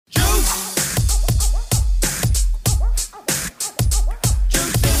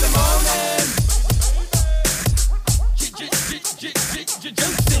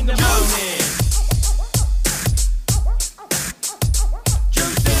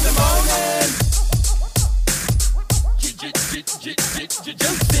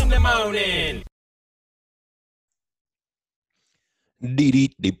Ronin.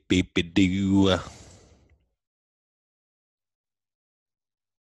 Dee-dee-dee-beep-a-doo.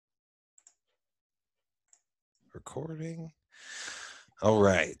 Recording. All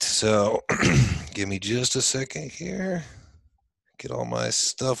right, so give me just a second here. Get all my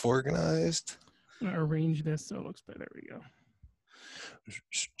stuff organized. I'm gonna arrange this so it looks better. There we go.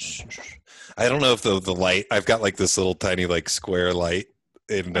 I don't know if the light, I've got like this little tiny like square light,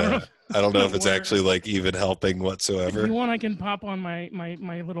 and I don't know if it's actually like even helping whatsoever. If you want, I can pop on my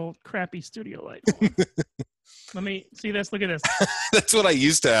little crappy studio light. Let me see this. Look at this. That's what I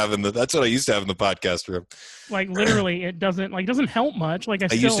used to have in the podcast room. Like literally, it doesn't help much. Like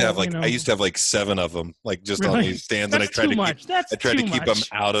I used to have like 7 of them, like just really? On these stands, That's and I tried to keep them much.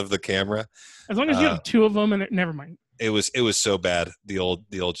 out of the camera. As long as you have 2 of them, and never mind. It was so bad, the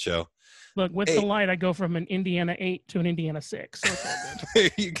old show. Look, with the light, I go from an Indiana 8 to an Indiana 6. So it's all good. There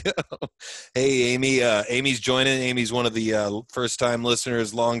you go. Hey, Amy. Amy's joining. Amy's one of the first-time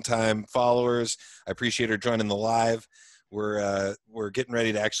listeners, long-time followers. I appreciate her joining the live. We're getting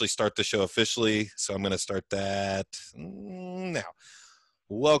ready to actually start the show officially, so I'm going to start that now.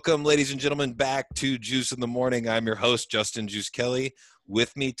 Welcome, ladies and gentlemen, back to Juice in the Morning. I'm your host, Justin Juice Kelly.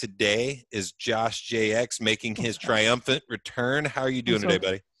 With me today is Josh JX making his triumphant return. How are you doing today,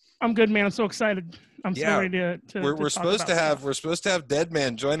 buddy? I'm good, man. I'm so excited. I'm so ready to we're supposed to have Dead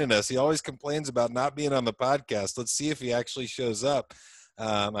Man joining us. He always complains about not being on the podcast. Let's see if he actually shows up.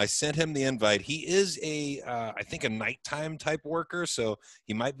 I sent him the invite. He is I think a nighttime type worker, so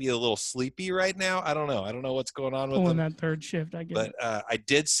he might be a little sleepy right now. I don't know what's going on with him. Pulling that third shift, I guess. But I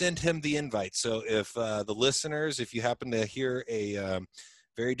did send him the invite. So if the listeners, if you happen to hear a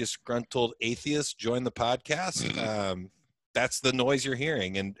very disgruntled atheist join the podcast, that's the noise you're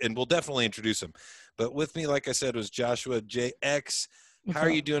hearing, and we'll definitely introduce him. But with me, like I said, was Joshua JX. How are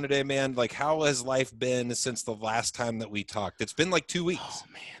you doing today, man? Like, how has life been since the last time that we talked? It's been like 2 weeks. Oh,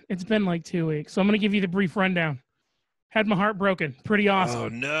 man. It's been like 2 weeks. So I'm going to give you the brief rundown. Had my heart broken. Pretty awesome. Oh,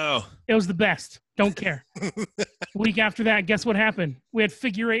 no. It was the best. Don't care. Week after that, guess what happened? We had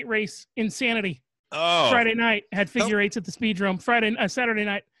figure 8 race insanity. Oh. Friday night, had figure 8s at the Speedrome. Saturday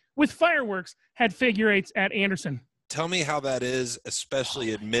night, with fireworks, had figure 8s at Anderson. Tell me how that is,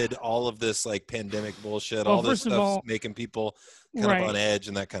 especially amid all of this like pandemic bullshit, well, all this stuff making people kind of on edge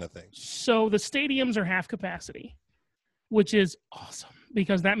and that kind of thing. So the stadiums are half capacity, which is awesome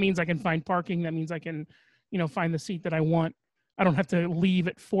because that means I can find parking. That means I can, find the seat that I want. I don't have to leave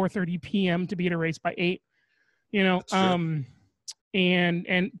at 4:30 p.m. to be at a race by 8.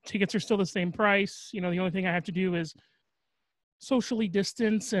 And tickets are still the same price. The only thing I have to do is socially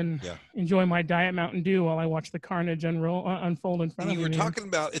distance and enjoy my Diet Mountain Dew while I watch the carnage unfold in front of me. You were talking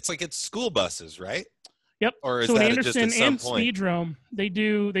about it's school buses, right? Yep. Or is so that Anderson just at some and point? Speedrome, they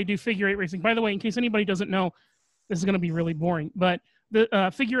do figure 8 racing. By the way, in case anybody doesn't know, this is going to be really boring, but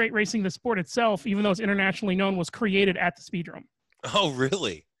the figure 8 racing, the sport itself, even though it's internationally known, was created at the Speedrome. Oh,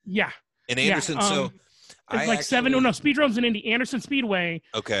 really? Yeah. In Anderson, it's Speedrome's in Indy. Anderson Speedway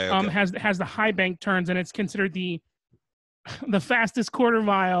has the high bank turns, and it's considered the fastest quarter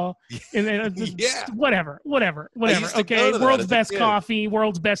mile. And whatever. Okay, world's best coffee,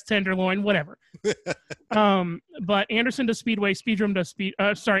 world's best tenderloin, whatever. But Anderson does speedway, Speedrome does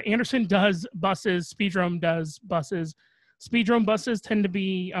Anderson does buses, Speedrome does buses. Speedrome buses tend to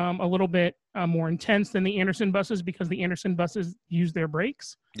be a little bit more intense than the Anderson buses because the Anderson buses use their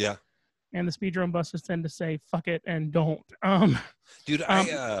brakes. Yeah. And the Speedrome buses tend to say fuck it and don't. Dude,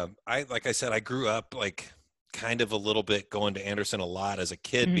 I like I said, I grew up like kind of a little bit going to Anderson a lot as a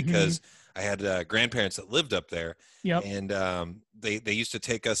kid because I had grandparents that lived up there. Yep. And they used to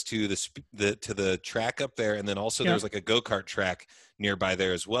take us to the track up there, and then also there was like a go-kart track nearby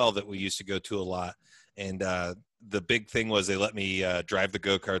there as well that we used to go to a lot. And the big thing was they let me drive the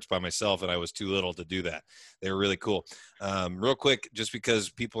go-karts by myself, and I was too little to do that. They were really cool. Real quick, just because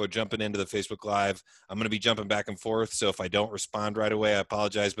people are jumping into the Facebook Live, I'm going to be jumping back and forth, so if I don't respond right away, I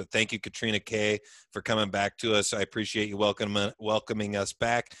apologize. But thank you, Katrina K., for coming back to us. I appreciate you welcoming us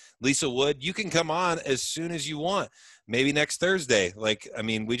back. Lisa Wood, you can come on as soon as you want. Maybe next Thursday.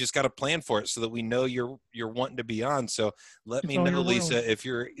 We just got to plan for it so that we know you're wanting to be on. So let me know, Lisa, if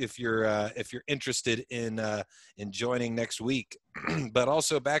you're interested in joining next week. But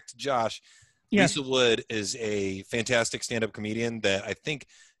also back to Josh. Yes. Lisa Wood is a fantastic stand-up comedian that I think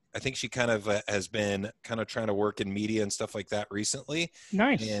she kind of has been kind of trying to work in media and stuff like that recently.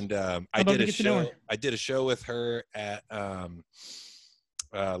 Nice. And I did a show with her at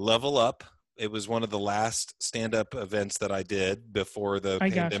Level Up. It was one of the last stand-up events that I did before the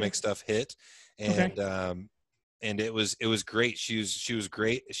pandemic stuff hit. And it was great. She was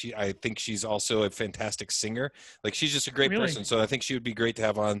great. I think she's also a fantastic singer. Like, she's just a great person. So I think she would be great to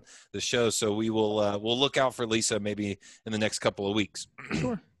have on the show. So we will we'll look out for Lisa maybe in the next couple of weeks.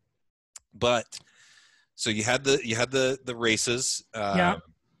 Sure. But so you had the races. Yeah.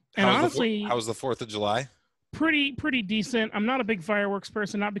 And honestly, how was the 4th of July? Pretty decent. I'm not a big fireworks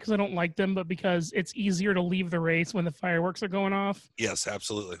person, not because I don't like them, but because it's easier to leave the race when the fireworks are going off. Yes,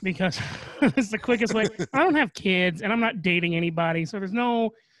 absolutely. Because it's the quickest way. I don't have kids, and I'm not dating anybody, so there's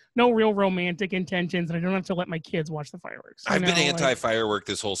no real romantic intentions, and I don't have to let my kids watch the fireworks. I've been anti-firework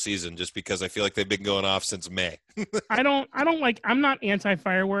this whole season just because I feel like they've been going off since May. I'm not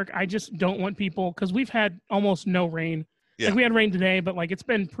anti-firework. I just don't want people, because we've had almost no rain. Yeah. Like, we had rain today, but like, it's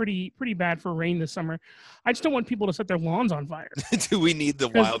been pretty bad for rain this summer. I just don't want people to set their lawns on fire. Do we need the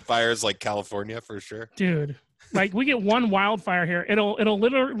wildfires like California for sure? Dude, like, we get one wildfire here. It'll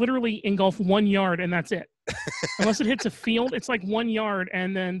literally engulf 1 yard, and that's it. Unless it hits a field, it's like 1 yard,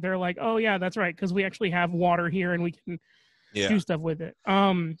 and then they're like, oh yeah, that's right, because we actually have water here and we can do stuff with it. But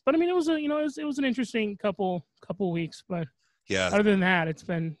I mean, it was an interesting couple weeks, but other than that, it's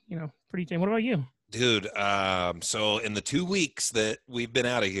been pretty tame. What about you? Dude, so in the 2 weeks that we've been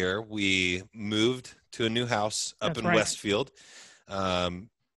out of here, we moved to a new house up in Westfield.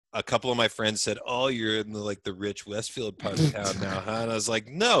 A couple of my friends said, "Oh, you're in the rich Westfield part of town now, huh?" And I was like,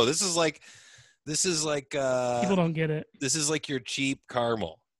 "No, this is like people don't get it. This is like your cheap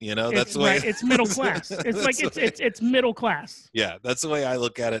Carmel, That's the way it's middle class. It's like it's middle class. Yeah, that's the way I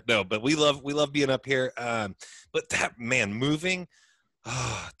look at it. No, but we love being up here. But that, man, moving,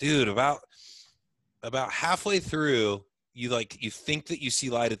 dude, about halfway through, you think that you see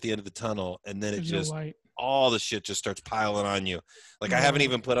light at the end of the tunnel, and then all the shit just starts piling on you. Like, I haven't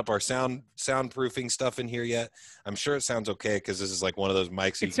even put up our soundproofing stuff in here yet. I'm sure it sounds okay, because this is like one of those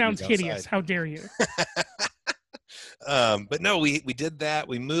mics. It sounds hideous. How dare you? But no, we did that.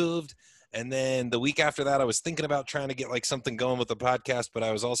 We moved. And then the week after that, I was thinking about trying to get like something going with the podcast, but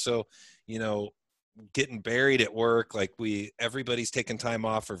I was also, getting buried at work. Like, everybody's taking time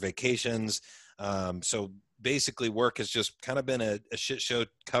off for vacations. So basically work has just kind of been a shit show,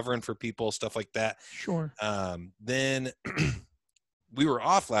 covering for people, stuff like that. Sure. Then we were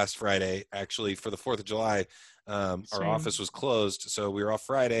off last Friday, actually, for the 4th of July. Our office was closed, so we were off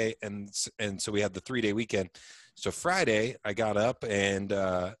Friday, and so we had the 3-day weekend. So Friday, I got up and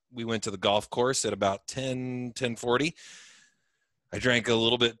we went to the golf course at about 10:40. I drank a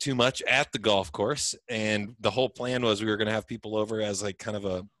little bit too much at the golf course, and the whole plan was we were going to have people over as like kind of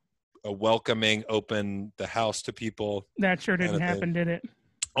a welcoming, open the house to people. That sure didn't happen, did it?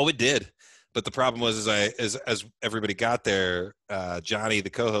 Oh, it did. But the problem was, as everybody got there, Johnny, the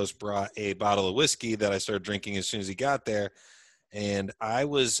co-host, brought a bottle of whiskey that I started drinking as soon as he got there, and I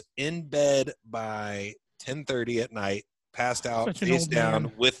was in bed by 10:30 at night, passed out, face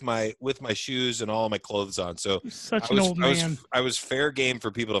down, with my shoes and all my clothes on. So I was fair game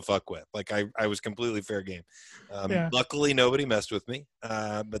for people to fuck with. Like, I was completely fair game. Luckily, nobody messed with me.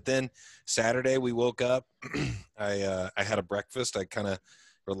 But then Saturday we woke up. I had a breakfast. I kind of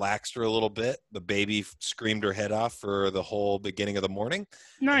relaxed her a little bit. The baby screamed her head off for the whole beginning of the morning.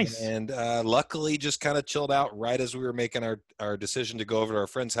 Nice. And luckily just kind of chilled out right as we were making our decision to go over to our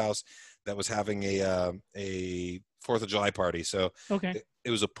friend's house that was having a 4th of July party. So it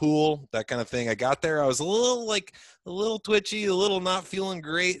was a pool, that kind of thing. I got there. I was a little twitchy, a little not feeling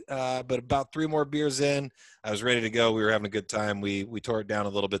great. But about 3 more beers in, I was ready to go. We were having a good time. We tore it down a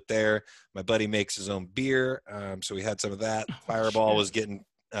little bit there. My buddy makes his own beer. So we had some of that. Fireball was getting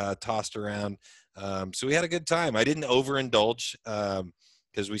tossed around. So we had a good time. I didn't overindulge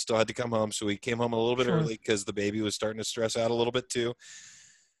because we still had to come home. So we came home a little bit early because the baby was starting to stress out a little bit too.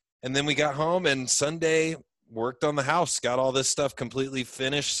 And then we got home, and Sunday worked on the house, got all this stuff completely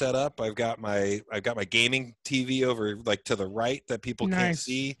finished, set up. I've got my gaming TV over like to the right that people can't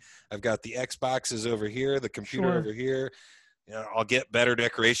see. I've got the Xboxes over here, the computer over here. I'll get better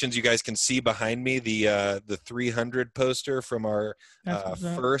decorations. You guys can see behind me the 300 poster from our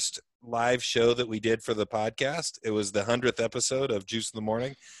first live show that we did for the podcast. It was the 100th episode of Juice in the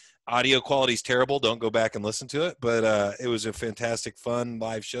Morning. Audio quality is terrible. Don't go back and listen to it. But it was a fantastic, fun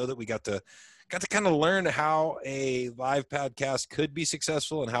live show that we got to kind of learn how a live podcast could be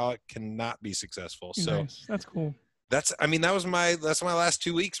successful and how it cannot be successful. So that's cool. That's my last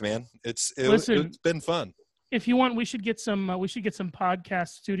 2 weeks, man. It's been fun. If you want, we should get some podcast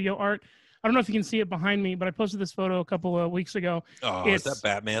studio art. I don't know if you can see it behind me, but I posted this photo a couple of weeks ago. Oh, is that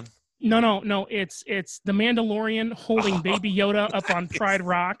Batman? No. It's the Mandalorian holding Baby Yoda up on Pride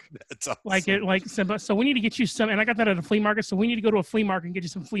Rock. That's awesome. So we need to get you some, and I got that at a flea market. So we need to go to a flea market and get you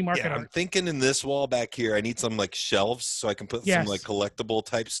some flea market art. I'm thinking in this wall back here, I need some like shelves so I can put some like collectible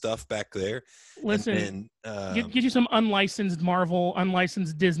type stuff back there. Listen, get you some unlicensed Marvel,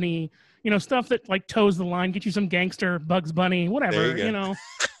 unlicensed Disney, stuff that like toes the line. Get you some gangster Bugs Bunny, whatever,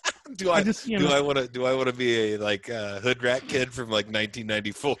 Do I want to be a like hood rat kid from like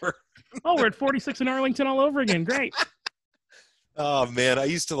 1994? Oh, we're at 46 in Arlington all over again. Great. Oh man, I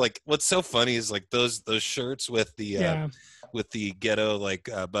used to like. What's so funny is like those shirts with the ghetto like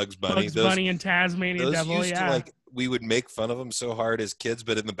Bugs Bunny, Bunny and Tasmanian Devil. Used to, like, we would make fun of them so hard as kids,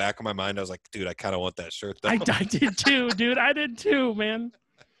 but in the back of my mind, I was like, dude, I kind of want that shirt. Though. I did too, dude. I did too, man.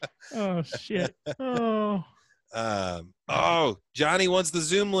 Oh shit. Oh. Johnny wants the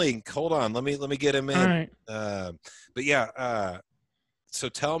Zoom link. Hold on, let me get him in. All right. But yeah, so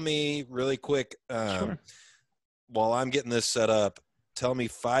tell me really quick, sure. While I'm getting this set up, tell me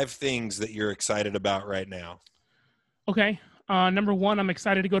 5 things that you're excited about right now. Okay. Number 1, I'm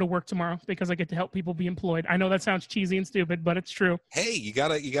excited to go to work tomorrow because I get to help people be employed. I know that sounds cheesy and stupid, but it's true. Hey, you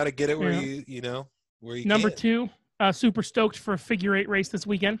gotta get it where where you. Number can. 2, super stoked for a figure 8 race this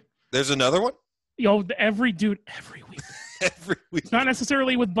weekend. There's another one? Every week. Every week. It's not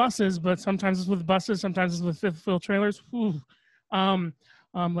necessarily with buses, but sometimes it's with buses, sometimes it's with fifth wheel trailers.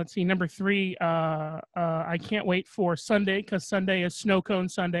 Let's see. Number 3, I can't wait for Sunday because Sunday is Snow Cone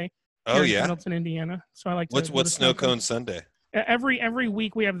Sunday. Oh yeah, Pendleton, Indiana. So I like. What's Snow Cone Sunday? Every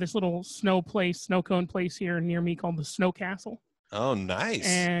week we have this little snow cone place here near me called the Snow Castle. Oh, nice.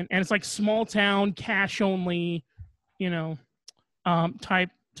 And it's like small town, cash only,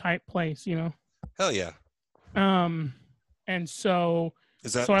 type place. Hell yeah. And so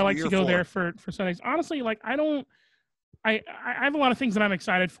I like to go there for Sundays. Honestly, like I have a lot of things that I'm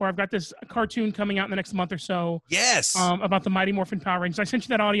excited for. I've got this cartoon coming out in the next month or so. Yes. About the Mighty Morphin Power Rangers. I sent you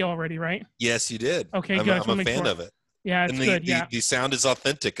that audio already, right? Yes, you did. Okay, good. I'm a fan of it. Yeah, it's good. The sound is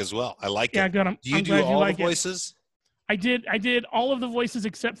authentic as well. I like it. Yeah, good. Do you do all the voices? I did all of the voices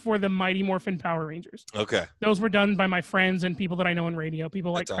except for the Mighty Morphin Power Rangers. Okay. Those were done by my friends and people that I know in radio.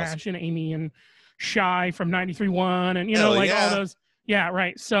 People like Crash and Amy and Shy from 93.1 and all those. Yeah,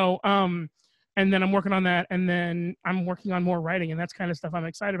 right. So and then I'm working on that, and then I'm working on more writing, and that's kind of stuff I'm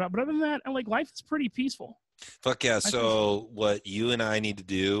excited about. But other than that, life is pretty peaceful. Fuck yeah. So what you and I need to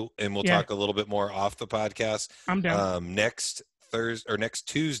do, and we'll talk a little bit more off the podcast. I'm down. Next Thursday or next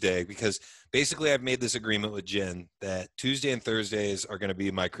Tuesday, because basically I've made this agreement with Jen that Tuesday and Thursdays are going to be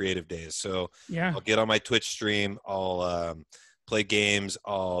my creative days. So I'll get on my Twitch stream. I'll play games.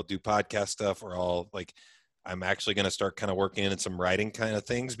 I'll do podcast stuff, or I'm actually going to start kind of working in some writing kind of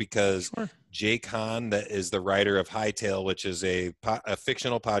things because Jake Hahn, that is the writer of Hightail, which is a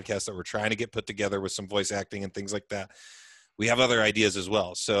fictional podcast that we're trying to get put together with some voice acting and things like that. We have other ideas as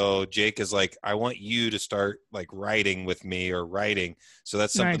well. So Jake is like, I want you to start like writing with me or writing. So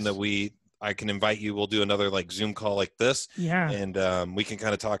that's something that I can invite you. We'll do another like Zoom call like this. Yeah. And we can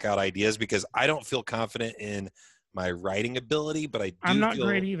kind of talk out ideas because I don't feel confident in my writing ability, but I'm not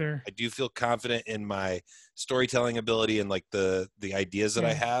great either. I do feel confident in my storytelling ability and like the ideas that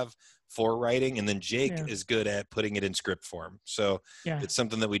I have for writing. And then Jake is good at putting it in script form. So it's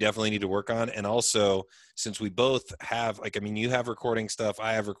something that we definitely need to work on. And also, since we both have you have recording stuff,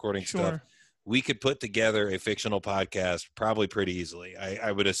 I have recording stuff, we could put together a fictional podcast probably pretty easily,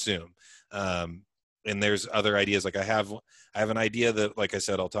 I would assume. And there's other ideas. Like I have an idea that, like I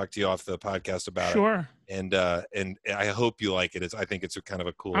said, I'll talk to you off the podcast about it. And I hope you like it. I think it's kind of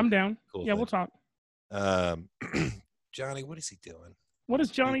a cool. I'm down. Cool thing. We'll talk. Johnny, what is he doing? What is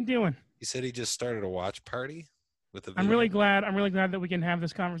Johnny doing? He said he just started a watch party with a video. I'm really glad that we can have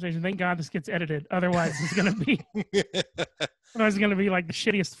this conversation. Thank God this gets edited. Otherwise, it's going to be like the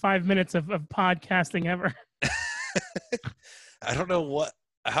shittiest 5 minutes of podcasting ever. I don't know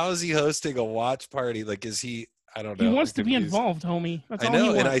how is he hosting a watch party? Like, is he? I don't know. He wants to be involved, homie. That's I all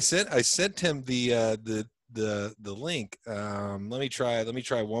know, he wants. and I sent him the link. Let me try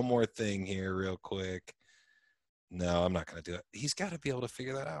one more thing here, real quick. No, I'm not going to do it. He's got to be able to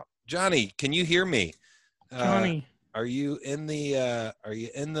figure that out. Johnny, can you hear me? Johnny, are you in the?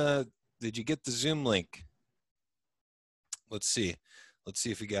 Did you get the Zoom link? Let's see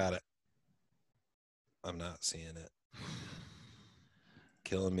if you got it. I'm not seeing it.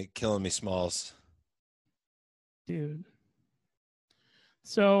 Killing me, Smalls. Dude.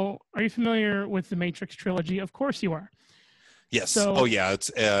 So, are you familiar with the Matrix trilogy? Of course you are. Yes. So, it's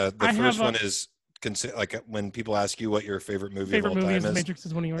the first one is like when people ask you what your favorite movie of all time is. Matrix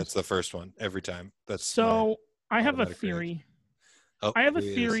is one of yours. That's the first one every time. That's so. I have a theory. Oh, I have a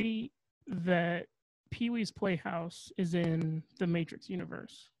theory that Pee-wee's Playhouse is in the Matrix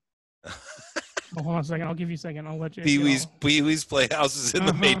universe. Hold on a second. I'll give you a second. I'll let you. Pee-wee's Playhouse is in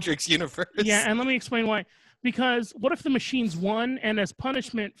the Matrix universe. Yeah, and let me explain why. Because what if the machines won, and as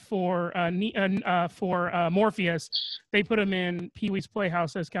punishment for Morpheus, they put him in Pee-wee's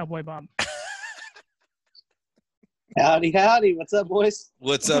Playhouse as Cowboy Bob? Howdy. What's up, boys?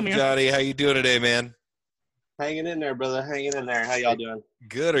 What's up, Johnny? How you doing today, man? Hanging in there, brother. Hanging in there. How y'all doing?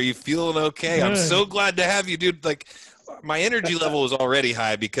 Good. Are you feeling okay? Good. I'm so glad to have you, dude. Like, my energy level was already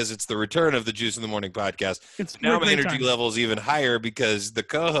high because it's the return of the Juice in the Morning podcast. Now my energy level is even higher because the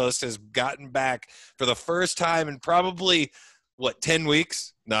co-host has gotten back for the first time in probably, 10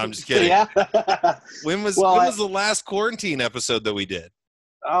 weeks? No, I'm just kidding. Yeah. When was the last quarantine episode that we did?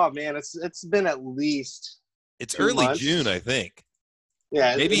 Oh, man, it's been at least It's early months. June, I think.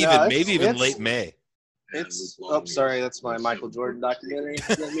 Yeah. Maybe even late May. Sorry, that's my Michael Jordan documentary.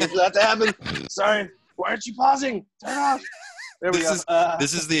 Didn't mean for that to happen. Sorry. Why aren't you pausing? Turn off. There we go.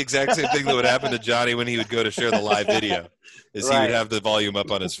 This is the exact same thing that would happen to Johnny when he would go to share the live video. He would have the volume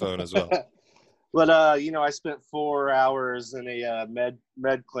up on his phone as well. But I spent 4 hours in a med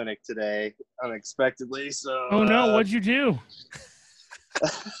clinic today unexpectedly. So. Oh no! What'd you do?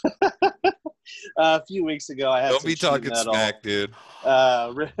 A few weeks ago, I had. Don't be talking smack, dude.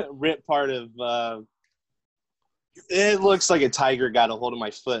 Rip part of. It looks like a tiger got a hold of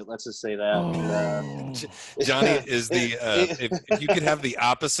my foot. Let's just say that. Oh. Johnny is the if you could have the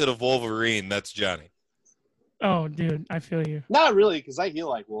opposite of Wolverine, that's Johnny. Oh, dude, I feel you. Not really, because I heal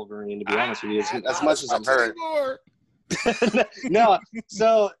like Wolverine, to be honest with you, as much as I'm hurt. No,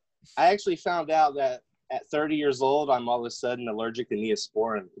 so I actually found out that at 30 years old, I'm all of a sudden allergic to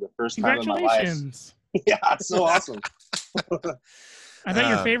Neosporin for the first time in my life. Yeah, it's so awesome. I thought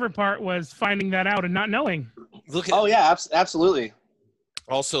your favorite part was finding that out and not knowing. Absolutely.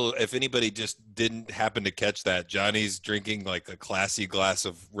 Also, if anybody just didn't happen to catch that, Johnny's drinking like a classy glass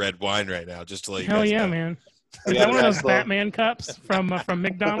of red wine right now, just to let you guys know. Hell yeah, man. Is that one of those Batman cups from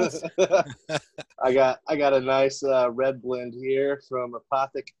McDonald's? I got a nice red blend here from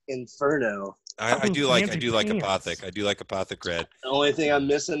Apothic Inferno. I do like Apothic. I do like Apothic Red. The only thing I'm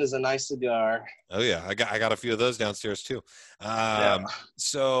missing is a nice cigar. Oh yeah, I got a few of those downstairs too.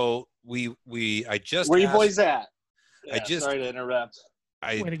 So I just where you boys at? Sorry to interrupt.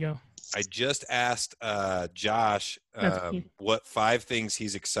 Way to go. I just asked Josh what 5 things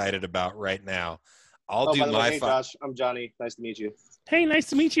he's excited about right now. I'll do my 5. Hey, Josh, I'm Johnny. Nice to meet you. Hey, nice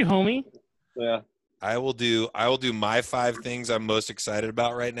to meet you, homie. Yeah. I will do my 5 things I'm most excited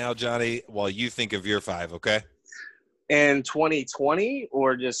about right now, Johnny, while you think of your 5, okay? In 2020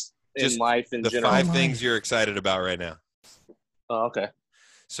 or just in life in general? The 5 things you're excited about right now. Oh, okay.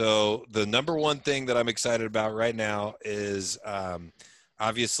 So the number one thing that I'm excited about right now is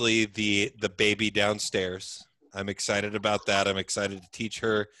obviously the baby downstairs. I'm excited about that. I'm excited to teach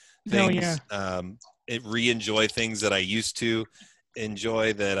her things. Re-enjoy things that I used to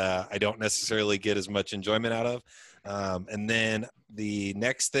enjoy that I don't necessarily get as much enjoyment out of. And then the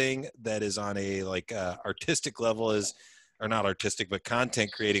next thing that is on a artistic level is, or not artistic, but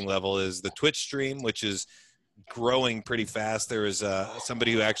content creating level is the Twitch stream, which is growing pretty fast. There was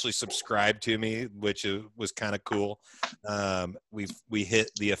somebody who actually subscribed to me, which was kind of cool. We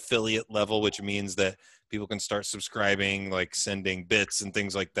hit the affiliate level, which means that people can start subscribing, like sending bits and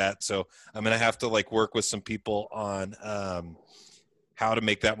things like that. So I'm going to have to work with some people on how to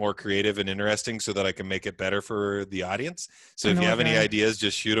make that more creative and interesting so that I can make it better for the audience. So if you have any ideas,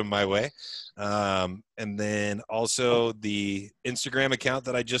 just shoot them my way. And then also the Instagram account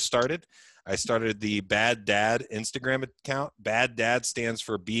that I just started. I started the Bad Dad Instagram account. Bad Dad stands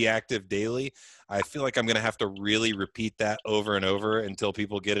for Be Active Daily. I feel like I'm going to have to really repeat that over and over until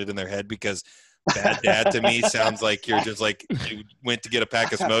people get it in their head, because Bad Dad to me sounds like you're just you went to get a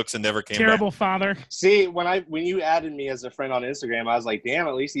pack of smokes and never came back. Terrible father. See, when you added me as a friend on Instagram, I was like, damn,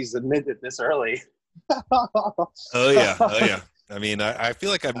 at least he's admitted this early. Oh yeah. I mean, I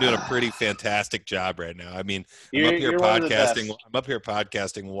feel like I'm doing a pretty fantastic job right now. I mean, I'm up here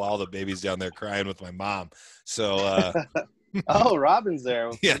podcasting while the baby's down there crying with my mom. So oh, Robin's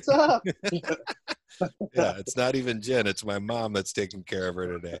there. Yeah. What's up? Yeah, it's not even Jen, it's my mom that's taking care of her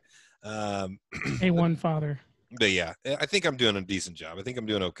today. A1 father. But yeah, I think I'm doing a decent job. I think I'm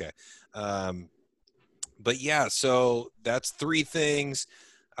doing okay. But yeah, so that's 3 things.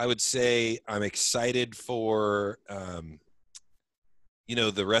 I would say I'm excited for the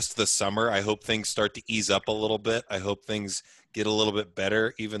rest of the summer. I hope things start to ease up a little bit. I hope things get a little bit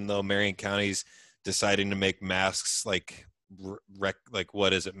better, even though Marion County's deciding to make masks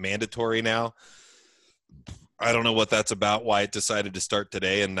mandatory now. I don't know what that's about, why it decided to start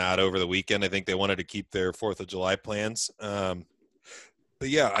today and not over the weekend. I think they wanted to keep their 4th of July plans. But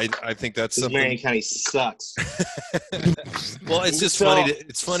yeah, I think that's something. Marion County sucks. Well, it's just funny.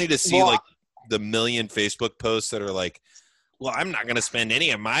 It's funny to see like the million Facebook posts that are like, well, I'm not going to spend any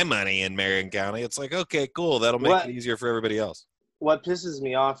of my money in Marion County. It's like, okay, cool. That'll make it easier for everybody else. What pisses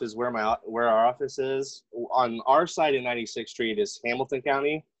me off is where our office is. On our side of 96th Street is Hamilton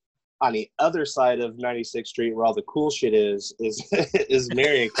County. On the other side of 96th Street, where all the cool shit is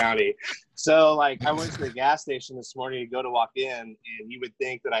Marion County. So, like, I went to the gas station this morning to go to walk in, and you would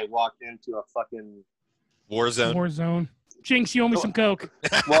think that I walked into a fucking war zone. Jinx, you owe me some Coke.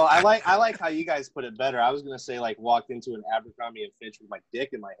 Well, I like how you guys put it better. I was gonna say like walked into an Abercrombie and Fitch with my dick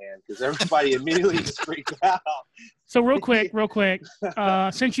in my hand because everybody immediately just freaked out. So real quick,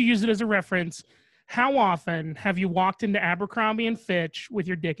 since you used it as a reference. How often have you walked into Abercrombie and Fitch with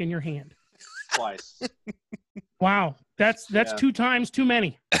your dick in your hand? Twice. Wow. That's 2 times too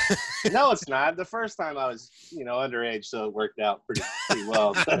many. No, it's not. The first time I was, underage, so it worked out pretty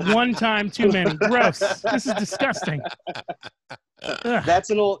well. 1 time too many. Gross. This is disgusting.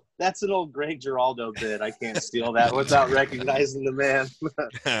 That's an old Greg Giraldo bit. I can't steal that without recognizing the man.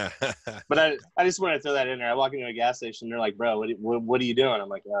 But I just want to throw that in there. I walk into a gas station, they're like, "Bro, what are you doing?" I'm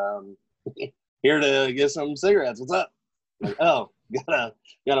like, here to get some cigarettes. What's up? Like, oh, gotta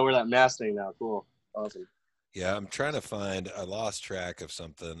wear that mask thing now. Cool. Awesome. Yeah, I'm trying to find. I lost track of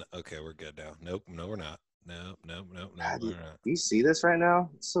something. Okay, we're good now. Nope, no, we're not. No, God, we're not. Do you see this right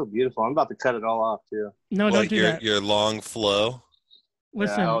now? It's so beautiful. I'm about to cut it all off too. No, don't do that. Your long flow.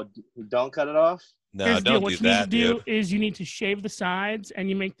 Listen, don't cut it off. No, don't do that, dude. What you need to do is you need to shave the sides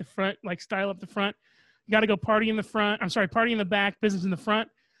and you make the front, like style up the front. You got to go party in the front. Party in the back, business in the front.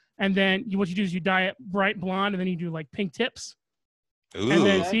 And then what you do is you dye it bright blonde, and then you do like pink tips. Ooh. And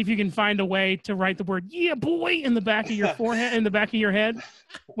then see if you can find a way to write the word "yeah, boy" in the back of your forehead, in the back of your head,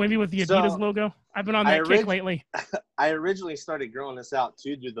 maybe with the Adidas logo. I've been on that kick lately. I originally started growing this out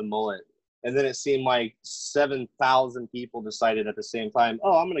to do the mullet, and then it seemed like 7,000 people decided at the same time,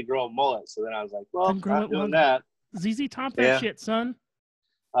 "Oh, I'm going to grow a mullet." So then I was like, "Well, I'm not doing that." ZZ Top that shit, son.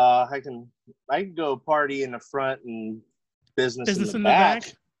 I can go party in the front and business in the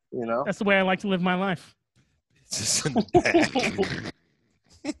back. That's the way I like to live my life. Just in the back.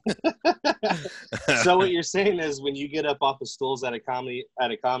 So what you're saying is when you get up off the stools at a comedy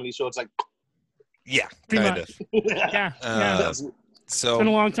show, it's like, yeah, kind of. Yeah. So it's been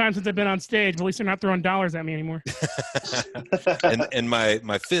a long time since I've been on stage, but at least they're not throwing dollars at me anymore. and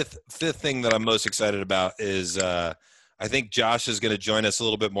my fifth thing that I'm most excited about is I think Josh is going to join us a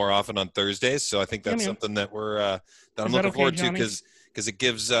little bit more often on Thursdays. So I think that's something that I'm looking forward to because it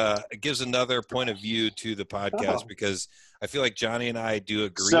gives another point of view to the podcast because I feel like Johnny and I do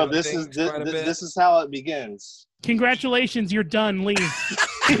agree. So this is how it begins. Congratulations, you're done. Leave.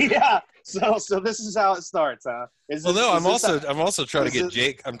 Yeah. So this is how it starts, huh? I'm also trying to get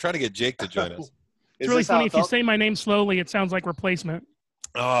Jake. I'm trying to get Jake to join us. It's really funny if you say my name slowly. It sounds like replacement.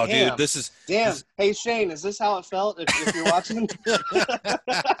 Oh, damn. Dude, this is damn. Hey, Shane, is this how it felt? If you're watching,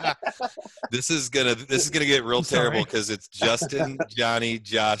 this is gonna get real terrible because it's Justin, Johnny,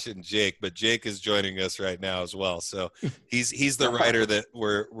 Josh, and Jake. But Jake is joining us right now as well. So he's the writer that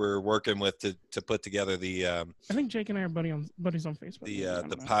we're working with to put together the. I think Jake and I are buddies on Facebook.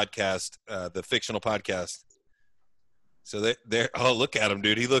 The podcast, the fictional podcast. So they're oh, look at him,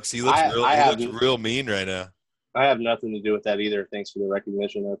 dude. He looks real mean right now. I have nothing to do with that either. Thanks for the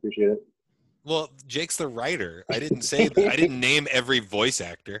recognition. I appreciate it. Well, Jake's the writer. I didn't say that. I didn't name every voice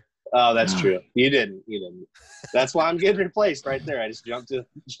actor. Oh, that's true. You didn't. That's why I'm getting replaced right there. I just jumped to.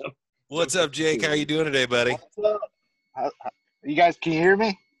 What's up, Jake? How are you doing today, buddy? What's up? You guys, can you hear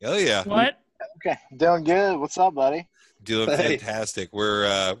me? Oh yeah. What? Okay, doing good. What's up, buddy? Doing fantastic.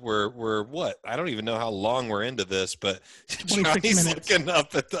 We're what? I don't even know how long we're into this, but Johnny's looking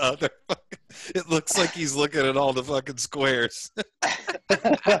up at the other. It looks like he's looking at all the fucking squares.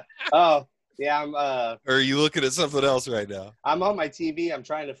 Oh yeah, I'm. Or are you looking at something else right now? I'm on my TV. I'm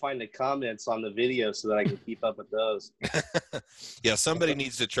trying to find the comments on the video so that I can keep up with those. Yeah, somebody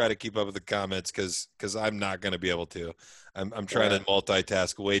needs to try to keep up with the comments because I'm not going to be able to. I'm trying to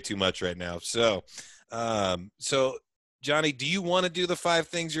multitask way too much right now. So. Johnny, do you want to do the 5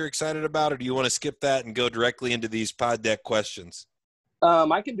 things you're excited about, or do you want to skip that and go directly into these pod deck questions?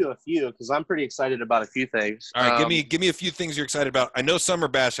 I can do a few because I'm pretty excited about a few things. All right, give me a few things you're excited about. I know Summer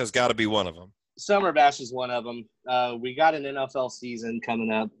Bash has got to be one of them. Summer Bash is one of them. We got an NFL season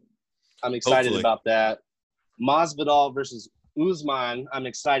coming up. I'm excited about that. Masvidal versus Usman. I'm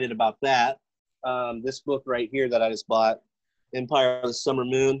excited about that. This book right here that I just bought. Empire of the Summer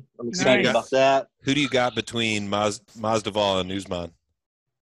Moon. I'm excited about that. Who do you got between Masvidal and Usman?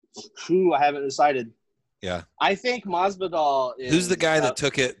 Who I haven't decided. Yeah, I think Masvidal is. Who's the guy that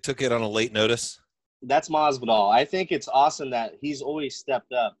took it on a late notice? That's Masvidal. I think it's awesome that he's always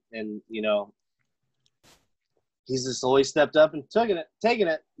stepped up, and he's just always stepped up and taking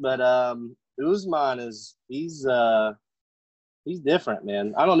it. But Usman he's different,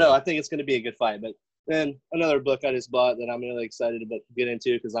 man. I don't know. I think it's going to be a good fight. But then another book I just bought that I'm really excited to get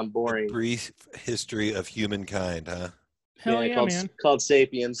into because I'm boring. A Brief History of Humankind, huh? Hell yeah, man. Called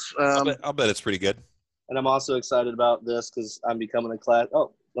Sapiens. I'll bet it's pretty good. And I'm also excited about this because I'm becoming a class.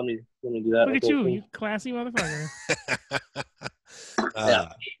 Oh, let me do that. Look at you classy motherfucker.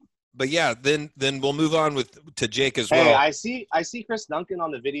 But yeah, then we'll move on to Jake as well. Hey, I see Chris Duncan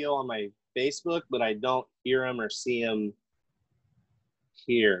on the video on my Facebook, but I don't hear him or see him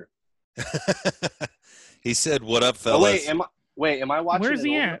here. He said, "What up, fellas?" Oh, wait, am I watching? Where's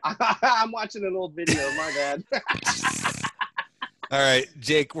he at? I'm watching an old video. My bad. All right,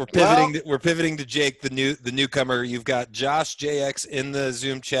 Jake, we're pivoting to Jake, the newcomer. You've got Josh JX in the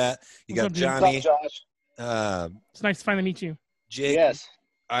Zoom chat. You got Johnny. What's up, Josh? It's nice to finally meet you. Jake, yes.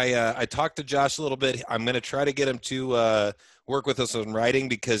 I talked to Josh a little bit. I'm going to try to get him to work with us on writing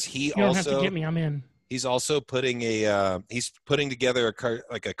because you don't have to get me. I'm in. He's also putting together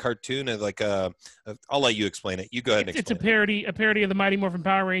a cartoon and I'll let you explain it. You go ahead and explain. It's a parody of the Mighty Morphin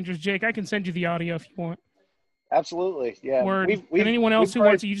Power Rangers. Jake, I can send you the audio if you want. Absolutely, yeah. Word. And anyone else who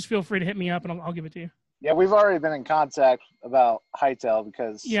wants it, you just feel free to hit me up and I'll give it to you. Yeah, we've already been in contact about Hytale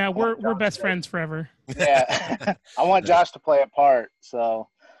because we're best friends forever. Yeah, I want Josh to play a part. So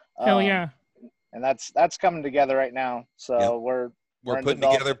hell yeah, and that's coming together right now. So yep. We're putting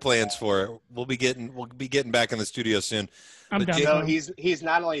together plans for it. We'll be getting back in the studio soon. I'm done. So he's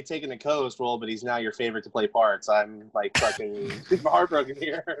not only taking the co-host role, but he's now your favorite to play parts. I'm like fucking heartbroken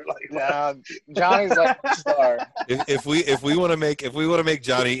here. Johnny's like a star. If we want to make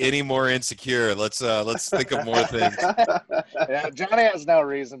Johnny any more insecure, let's think of more things. Yeah, Johnny has no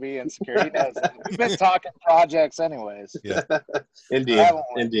reason to be insecure. He knows it. We've been talking projects anyways. Yeah, indeed,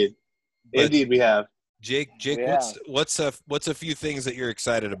 we have. Jake, yeah. what's a few things that you're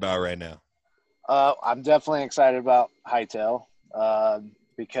excited about right now? I'm definitely excited about Hytale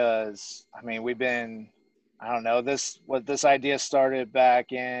because we've been this idea started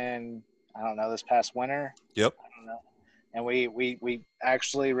back in this past winter. Yep. And we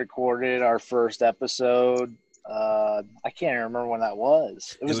actually recorded our first episode. I can't even remember when that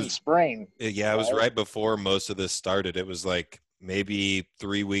was. It was in spring. Yeah, it was right before most of this started. It was like maybe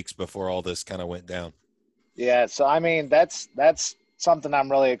 3 weeks before all this kind of went down. Yeah, so that's something I'm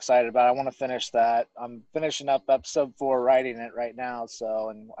really excited about. I want to finish that. I'm finishing up episode 4, writing it right now. So,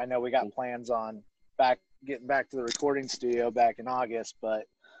 and I know we got plans on getting back to the recording studio back in August, but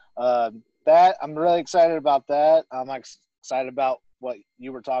that I'm really excited about that. I'm excited about what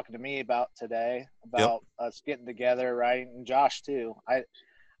you were talking to me about today about us getting together, right? And Josh too. I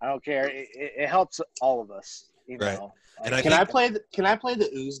don't care. It helps all of us, you know. And can I play the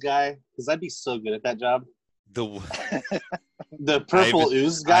ooze guy? Because I'd be so good at that job. The purple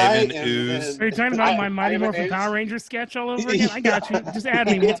ooze guy. Are you talking about my Mighty Morphin Power Rangers sketch all over again? I got you. Just add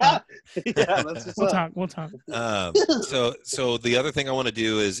me. We'll talk. We'll talk. So the other thing I want to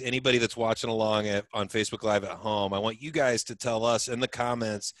do is anybody that's watching along on Facebook Live at home, I want you guys to tell us in the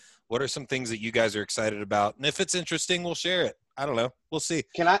comments what are some things that you guys are excited about, and if it's interesting, we'll share it. I don't know. We'll see.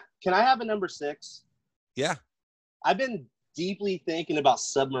 Can I have a number 6? Yeah. I've been deeply thinking about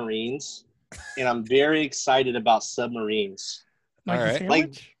submarines. And I'm very excited about submarines. All right.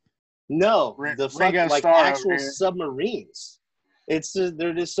 No, actual submarines.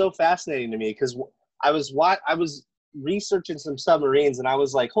 They're just so fascinating to me because I was researching some submarines and I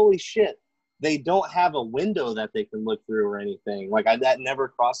was like, holy shit, they don't have a window that they can look through or anything. That never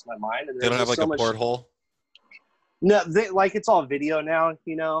crossed my mind. And they don't have a porthole. No, it's all video now,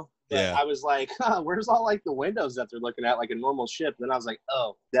 you know. But yeah. I was like, where's all the windows that they're looking at like a normal ship? And then I was like,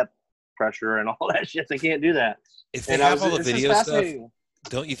 oh, depth pressure and all that shit. They can't do that. If they have all the video stuff,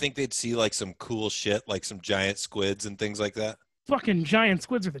 don't you think they'd see some cool shit, like some giant squids and things like that? Fucking giant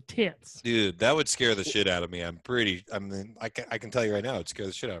squids are the tits. Dude, that would scare the shit out of me. I can tell you right now, it'd scare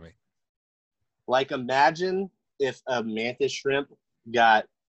the shit out of me. Imagine if a mantis shrimp got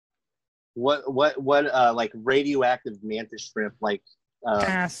what radioactive mantis shrimp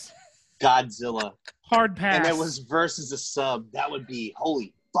pass. Godzilla. Hard pass. And it was versus a sub. That would be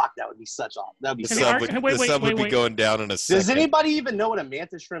holy fuck. That would be such a. That would be. The sub would be going down in a second. Does anybody even know what a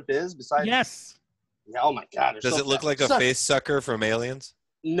mantis shrimp is? Besides, yes. Oh my god. Does it look like a face sucker from Aliens?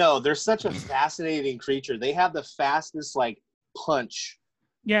 No, they're such a fascinating creature. They have the fastest punch.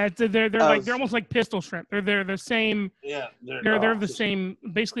 Yeah, they're almost like pistol shrimp. They're the same. Yeah, they're the same.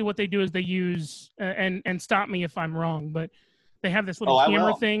 Basically, what they do is they use and stop me if I'm wrong, but they have this little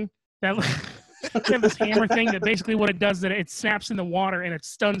hammer thing that they have this hammer thing that basically what it does is that it snaps in the water and it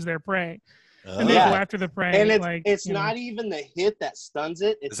stuns their prey. And they go after the prey. And it's not even the hit that stuns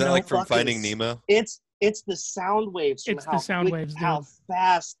it. It's is that like from Finding Nemo? It's the sound waves. It's the sound waves. How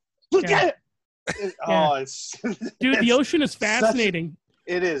fast? Look at it. It's dude. The ocean is fascinating.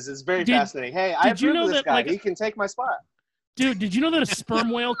 It is. It's very fascinating. Hey, I approve of this guy. He can take my spot. Dude, did you know that a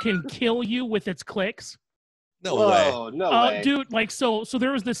sperm whale can kill you with its clicks? No way. No way. Dude, so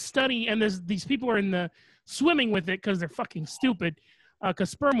there was this study, and these people are in the swimming with it because they're fucking stupid.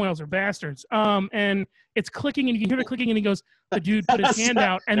 Because sperm whales are bastards. And it's clicking, and you can hear the clicking, and he goes, the dude put his hand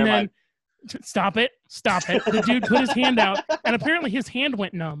out, and then stop it. The dude put his hand out, and apparently his hand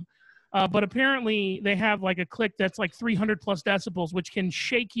went numb. But apparently they have like a click that's like 300 plus decibels, which can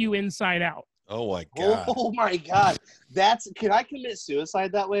shake you inside out. Oh my god! Oh my god! Can I commit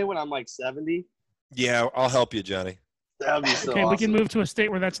suicide that way when I'm like 70? Yeah, I'll help you, Johnny. That would be so okay, awesome. We can move to a state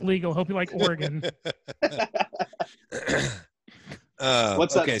where that's legal. Hope you like Oregon.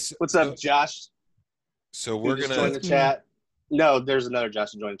 What's up, Josh? So we're gonna join the chat. No, there's another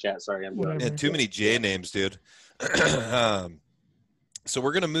Josh to join the chat. Sorry, I'm doing too many J names, dude. So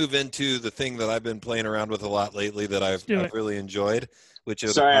we're going to move into the thing that I've been playing around with a lot lately that I've really enjoyed, which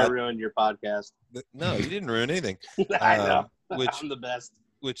is I ruined your podcast. No, you didn't ruin anything. I know. I'm the best.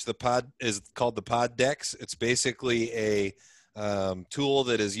 Which the pod is called the Pod Dex. It's basically a tool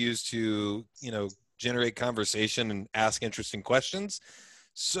that is used to, generate conversation and ask interesting questions.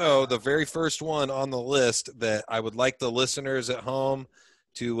 So the very first one on the list that I would like the listeners at home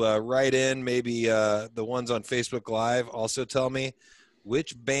to write in, maybe the ones on Facebook Live, also tell me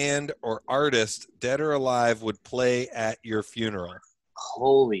which band or artist, dead or alive, would play at your funeral.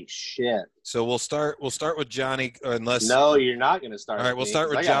 Holy shit! So we'll start with Johnny, unless. No, you're not going to start. All right, we'll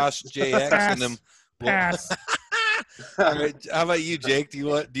start with Josh JX, and then pass. All right, how about you, Jake? Do you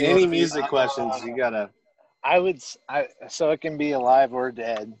want any music questions? You gotta. So it can be alive or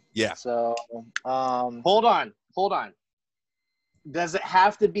dead. Yeah. So, hold on. Does it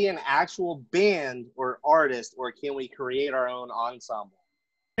have to be an actual band or artist, or can we create our own ensemble?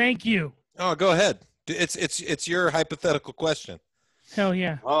 Thank you. Oh, go ahead. It's your hypothetical question. Hell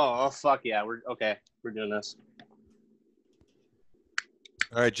yeah. Oh fuck yeah. We're doing this.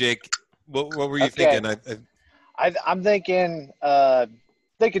 All right, Jake. What were you thinking? I'm thinking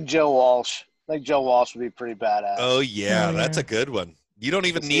Joe Walsh. I think Joe Walsh would be pretty badass. Oh yeah, that's a good one. You don't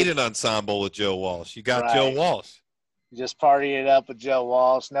even need an ensemble with Joe Walsh. You got Joe Walsh. Just party it up with Joe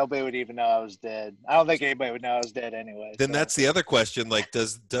Walsh. Nobody would even know I was dead. I don't think anybody would know I was dead anyway. Then that's the other question. Like,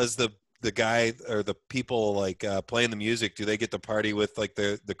 does the guy or the people like playing the music, do they get to party with like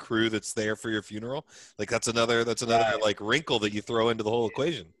the crew that's there for your funeral? Like that's another like wrinkle that you throw into the whole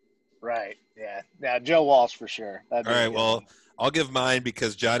equation. Right. Yeah. Joe Walsh for sure. All right. Well, I'll give mine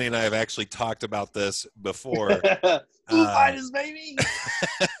because Johnny and I have actually talked about this before. Foo Fighters, baby.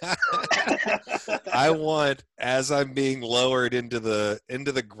 I want, as I'm being lowered into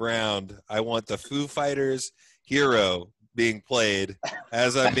the ground, I want the Foo Fighters Hero being played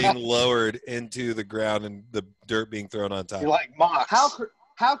as I'm being lowered into the ground and the dirt being thrown on top. You're like Mox.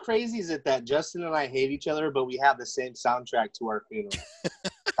 How crazy is it that Justin and I hate each other, but we have the same soundtrack to our funeral?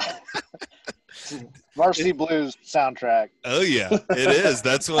 Varsity Blues soundtrack. Oh yeah, it is.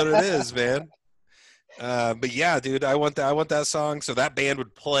 That's what it is, man. But yeah, dude, I want that song. So that band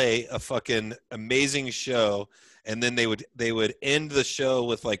would play a fucking amazing show, and then they would end the show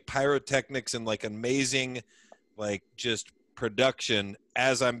with like pyrotechnics and like amazing, like just production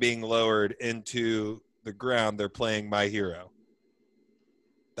as I'm being lowered into the ground. They're playing My Hero.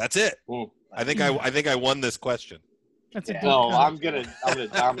 That's it. Ooh. I think I won this question. That's a I'm gonna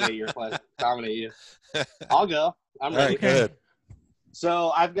dominate your question. Dominate you. I'll go. I'm ready. Right, good.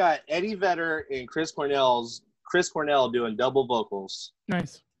 So I've got Eddie Vedder and Chris Cornell doing double vocals.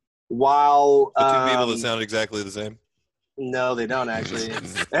 Nice. While the two people that sound exactly the same. No, they don't actually.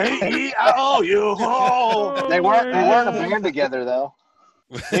 They weren't a band together though.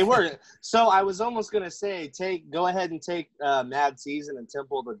 They were. So I was almost gonna say, go ahead and take Mad Season and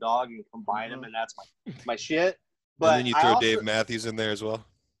Temple of the Dog and combine them, and that's my shit. But and then you throw Dave Matthews in there as well?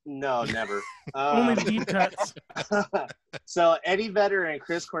 No, never. Only deep cuts. So Eddie Vedder and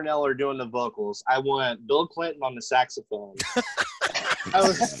Chris Cornell are doing the vocals. I want Bill Clinton on the saxophone.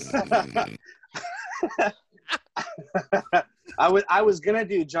 I was gonna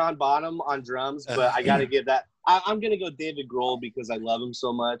do John Bonham on drums, but I gotta give that. I'm gonna go David Grohl because I love him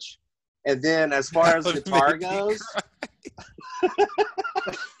so much. And then as far as guitar goes,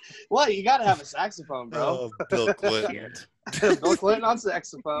 well, you got to have a saxophone, bro. Oh, Bill Clinton. Bill Clinton on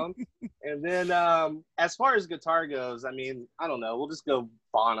saxophone. And then as far as guitar goes, I mean, I don't know. We'll just go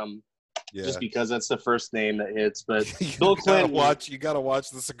Bonham. Yeah. Just because that's the first name that hits. But Bill Clinton. You got to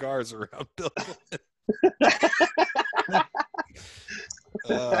watch the cigars around Bill Clinton.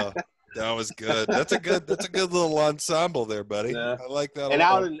 That was good. That's a good little ensemble there, buddy. Yeah. I like that.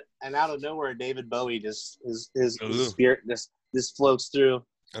 And out of nowhere, David Bowie just his spirit just floats through.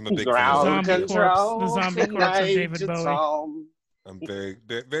 I'm a big fan. The zombie corpse of David Bowie. I'm very,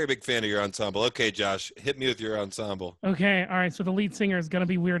 very, very big fan of your ensemble. Okay, Josh, hit me with your ensemble. Okay, all right. So the lead singer is going to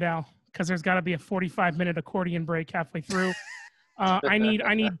be Weird Al because there's got to be a 45-minute accordion break halfway through. I need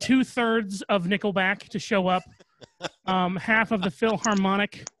 2/3 of Nickelback to show up, half of the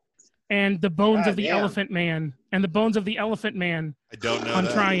Philharmonic, and the bones of the Elephant Man. And the bones of the Elephant Man. I don't know on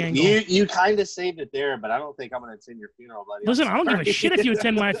that. Triangle. You kind of saved it there, but I don't think I'm going to attend your funeral, buddy. Listen, I don't give a shit if you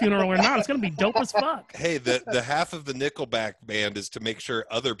attend my funeral or not. It's going to be dope as fuck. Hey, the half of the Nickelback band is to make sure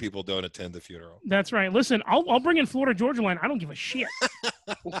other people don't attend the funeral. That's right. Listen, I'll bring in Florida Georgia Line. I don't give a shit.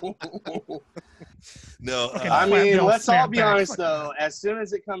 No, okay, I mean, let's all be honest though. As soon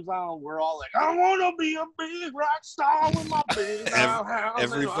as it comes on, we're all like, "I want to be a big rock star with my big house."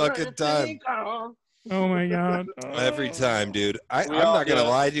 Every fucking time. Oh my god! Every time, dude. I'm not gonna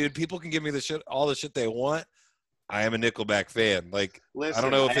lie, dude. People can give me all the shit they want. I am a Nickelback fan. Like, listen, I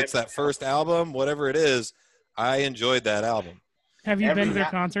don't know if it's that first album, whatever it is. I enjoyed that album. Have you been to their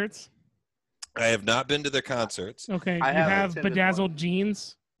concerts? I have not been to their concerts. Okay, you have Bedazzled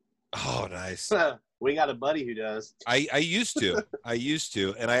Jeans. Oh, nice. We got a buddy who does. I used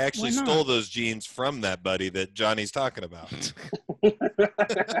to, and I actually stole those jeans from that buddy that Johnny's talking about.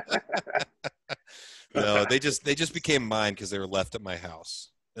 No, they just became mine because they were left at my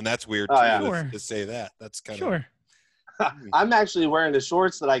house, and that's weird to say that. That's kind of. I'm actually wearing the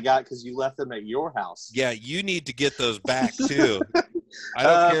shorts that I got because you left them at your house. Yeah, you need to get those back too. I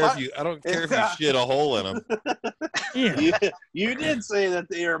don't care if you shit a hole in them. Yeah. You did say that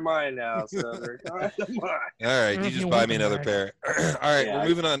they are mine now, so they're kind of mine. All right, you just buy me another pair. All right, we're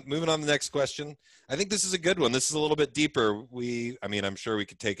moving on. Moving on to the next question. I think this is a good one. This is a little bit deeper. I'm sure we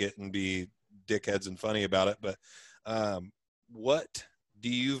could take it and be dickheads and funny about it, but what do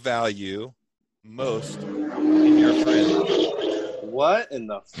you value most in your friend? What in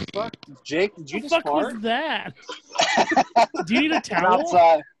the fuck? Jake, did you just fart? What was that? Do you need a towel?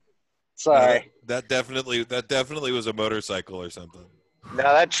 Outside. Sorry. That definitely was a motorcycle or something. No,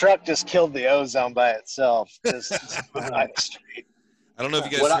 that truck just killed the ozone by itself. Just I don't know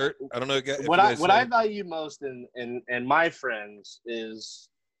if you guys heard. I don't know if what I value most in my friends is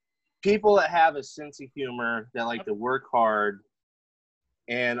people that have a sense of humor, that like to work hard,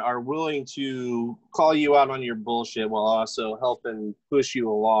 and are willing to call you out on your bullshit while also helping push you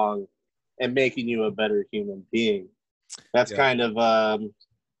along and making you a better human being. That's kind of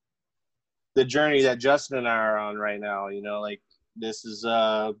the journey that Justin and I are on right now. You know, like this is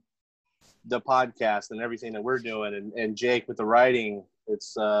the podcast and everything that we're doing, and Jake with the writing.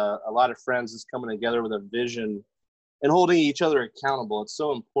 It's a lot of friends that's coming together with a vision and holding each other accountable. It's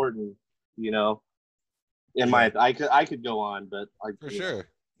so important, you know. I could go on, but for sure.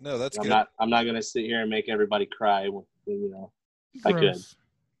 No, that's good. I'm not gonna sit here and make everybody cry. You know, Gross.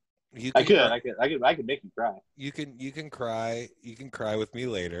 I could make you cry. You can cry. You can cry with me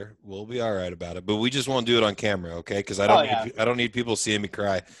later. We'll be all right about it. But we just won't do it on camera, okay? Because I don't need people seeing me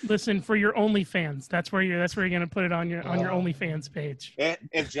cry. Listen, for your OnlyFans, that's where you're gonna put it on your OnlyFans page.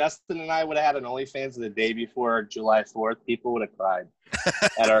 If Justin and I would have had an OnlyFans the day before July 4th, people would have cried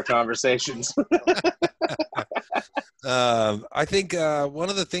at our conversations. I think one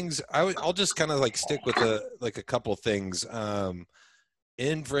of the things I'll just kind of like stick with a couple things.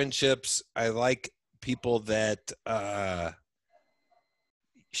 In friendships, I like people that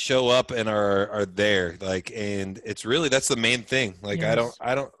show up and are there, like, and it's really, that's the main thing. Like, yes.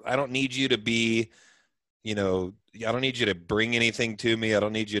 I don't need you to be, you know, I don't need you to bring anything to me. I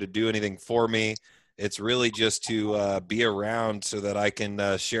don't need you to do anything for me. It's really just to be around so that I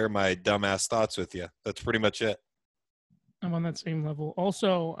can share my dumbass thoughts with you. That's pretty much it. I'm on that same level.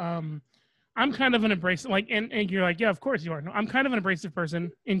 Also, I'm kind of an abrasive, like, and you're like, yeah, of course you are. No, I'm kind of an abrasive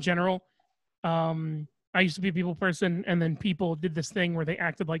person in general. I used to be a people person, and then people did this thing where they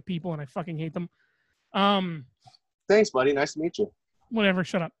acted like people, and I fucking hate them. Thanks, buddy. Nice to meet you. Whatever.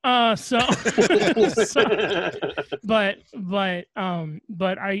 Shut up. But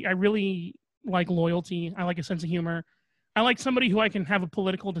I really like loyalty. I like a sense of humor. I like somebody who I can have a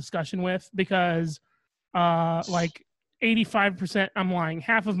political discussion with because, like, 85% I'm lying.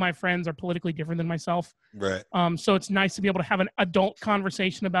 Half of my friends are politically different than myself. Right. So it's nice to be able to have an adult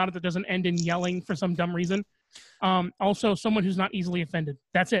conversation about it that doesn't end in yelling for some dumb reason. Also, someone who's not easily offended.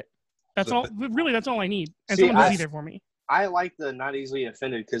 That's it. That's all. Really, that's all I need. And someone who'll be there for me. I like the not easily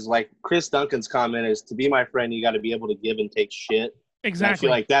offended because, like, Chris Duncan's comment is, to be my friend, you got to be able to give and take shit. Exactly. And I feel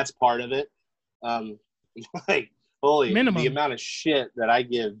like that's part of it. Like, holy, minimum. The amount of shit that I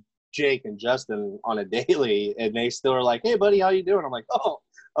give Jake and Justin on a daily, and they still are like, "Hey, buddy, how you doing?" I'm like, "Oh,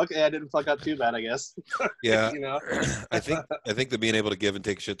 okay, I didn't fuck up too bad, I guess." Yeah. You know? I think that being able to give and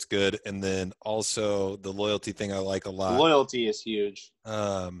take shit's good, and then also the loyalty thing I like a lot. Loyalty is huge.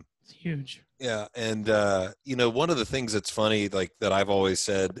 It's huge. Yeah, and one of the things that's funny, like, that I've always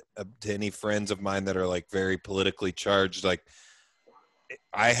said to any friends of mine that are like very politically charged, like,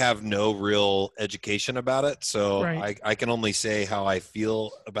 I have no real education about it, so right. I can only say how I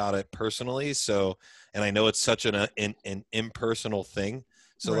feel about it personally. So, and I know it's such an impersonal thing.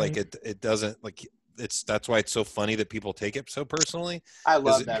 So, right. like, it doesn't, like, that's why it's so funny that people take it so personally. I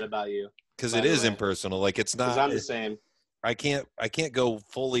love that about you, because it is impersonal. Like, it's not. I'm the same. I can't go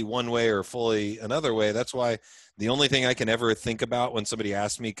fully one way or fully another way. That's why the only thing I can ever think about when somebody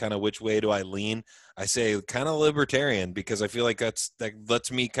asks me kind of which way do I lean, I say kind of libertarian, because I feel like that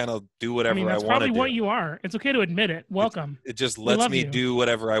lets me kind of do whatever I want to do. That's probably what you are. It's okay to admit it. Welcome. It just lets me do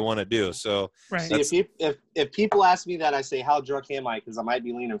whatever I want to do. So right. See, if people ask me that, I say, how drunk am I? Because I might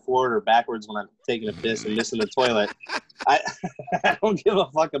be leaning forward or backwards when I'm taking a piss and missing the toilet. I don't give a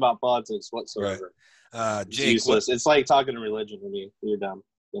fuck about politics whatsoever. Right. It's Jake, useless. It's like talking to religion to me. You're dumb.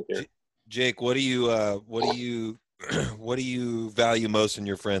 Don't care. Jake, what do you value most in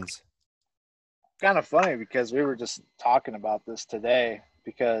your friends? Kind of funny because we were just talking about this today,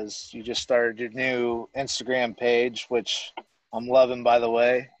 because you just started your new Instagram page, which I'm loving, by the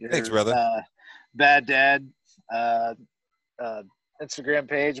way. Thanks, brother. Bad Dad Instagram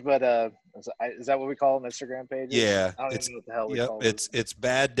page, but is that what we call them? Instagram pages? Yeah, I don't even know what the hell we call them. It's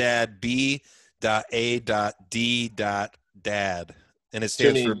Bad Dad B.A.D.dad, and it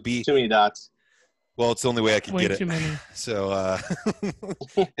stands for B. Too many dots. Well, it's the only way I could get it. Too many. So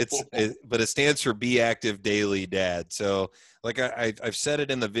but it stands for Be Active Daily Dad. So, like, I've said it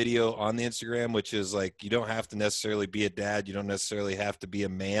in the video on the Instagram, which is like, you don't have to necessarily be a dad. You don't necessarily have to be a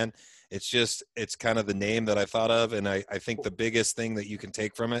man. It's kind of the name that I thought of. And I think the biggest thing that you can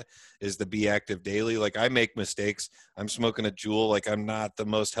take from it is the Be Active Daily. Like, I make mistakes. I'm smoking a Juul. Like, I'm not the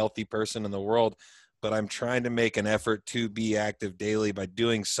most healthy person in the world, but I'm trying to make an effort to be active daily by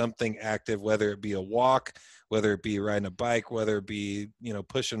doing something active, whether it be a walk, whether it be riding a bike, whether it be,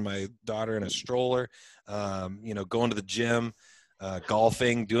 pushing my daughter in a stroller, going to the gym,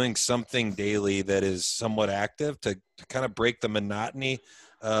 golfing, doing something daily that is somewhat active to kind of break the monotony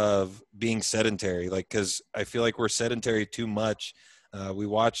of being sedentary. Like, because I feel like we're sedentary too much. We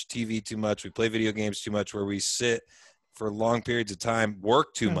watch TV too much. We play video games too much, where we sit for long periods of time,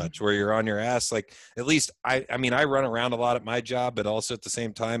 work too much, where you're on your ass. Like, at least I run around a lot at my job, but also at the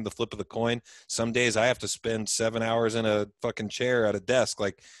same time, the flip of the coin, some days I have to spend 7 hours in a fucking chair at a desk,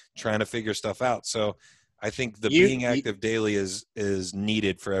 like, trying to figure stuff out. So I think being active daily is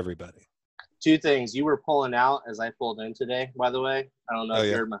needed for everybody. Two things. You were pulling out as I pulled in today, by the way. I don't know if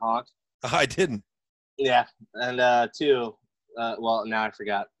you heard my honk. I didn't. Yeah. And two, well, now I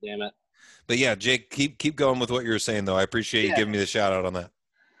forgot. Damn it. But yeah, Jake, keep going with what you were saying, though. I appreciate you giving me the shout out on that.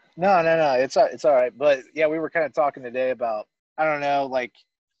 No. It's all right. But yeah, we were kind of talking today about, I don't know, like,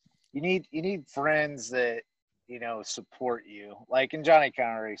 you need friends that, support you. Like, and Johnny kind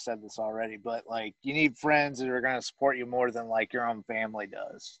of already said this already, but, like, you need friends that are going to support you more than, like, your own family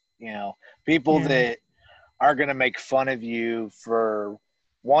does. People that are going to make fun of you for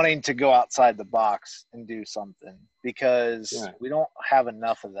wanting to go outside the box and do something, because we don't have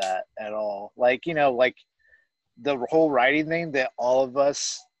enough of that at all. Like, like the whole writing thing that all of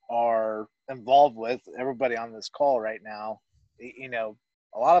us are involved with, everybody on this call right now,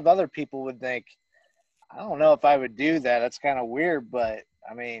 a lot of other people would think, I don't know if I would do that. That's kind of weird, but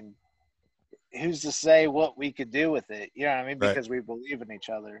I mean, who's to say what we could do with it? You know what I mean? Because we believe in each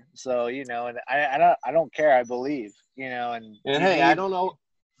other. So, and I don't care. I believe, and hey, I don't know.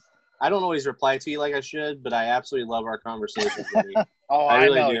 I don't always reply to you like I should, but I absolutely love our conversations. I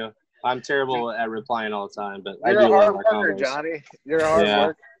really do. I'm terrible at replying all the time, but I do love our conversations. Johnny. You're a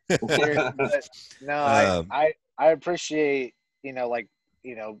hard worker. No, I appreciate, like,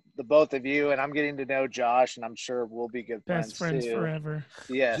 the both of you, and I'm getting to know Josh, and I'm sure we'll be good best friends too. Forever.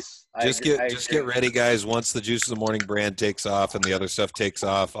 Yes. Just get ready, guys. Once the Juice of the Morning brand takes off and the other stuff takes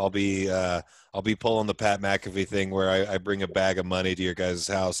off, I'll be pulling the Pat McAfee thing where I bring a bag of money to your guys'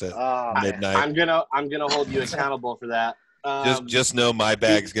 house at midnight. I'm gonna hold you accountable for that. Just know my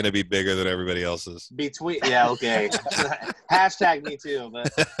bag's gonna be bigger than everybody else's. Okay. Hashtag me too.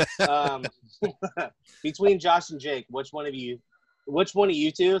 But between Josh and Jake, which one of you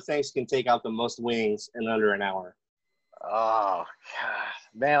two thinks can take out the most wings in under an hour? Oh God,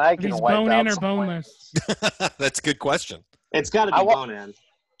 man, I can wipe bone out in or boneless. That's a good question. It's got to be bone in.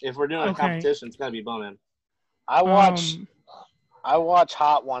 If we're doing a competition, it's got to be bone in. I watch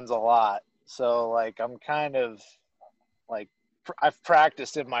Hot Ones a lot, so like I'm kind of like I've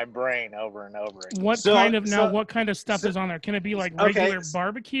practiced in my brain over and over again. What kind of stuff is on there? Can it be like regular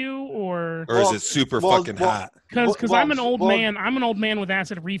barbecue or is it super fucking hot? Because I'm an old man. I'm an old man with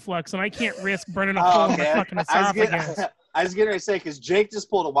acid reflux, and I can't risk burning a hole in my fucking esophagus. I was getting ready to say, because Jake just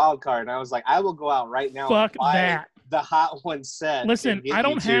pulled a wild card, and I was like, I will go out right now. Fuck that. The Hot One set. Listen, I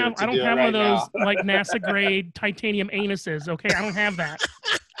don't have one of those like NASA grade titanium anuses. Okay, I don't have that.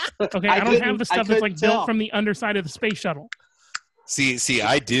 Okay, I don't have the stuff that's like built from the underside of the space shuttle. See,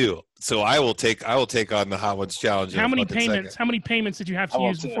 I do. So I will take on the Hot Ones challenge. How many payments? How many payments did you have to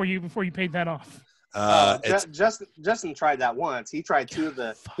use before you paid that off? Justin tried that once. He tried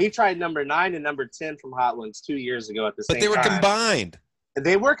He tried number 9 and number 10 from Hot Ones 2 years ago at the same time. But they were combined.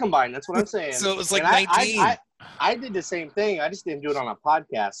 They were combined. That's what I'm saying. So it was like 19. I did the same thing. I just didn't do it on a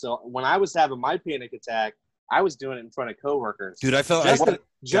podcast. So when I was having my panic attack, I was doing it in front of coworkers. Dude, I felt like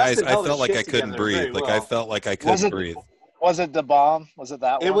I couldn't breathe. Like I felt like I couldn't breathe. Was it the bomb? Was it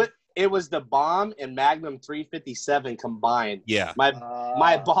that one? It was the bomb and Magnum 357 combined. Yeah.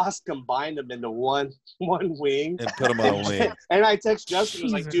 My boss combined them into one wing. And put them on a wing. And I text Justin,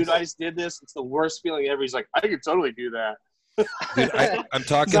 was like, dude, I just did this. It's the worst feeling ever. He's like, I could totally do that. Dude, I'm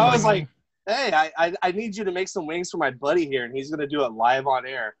talking. So I was like, hey, I need you to make some wings for my buddy here, and he's going to do it live on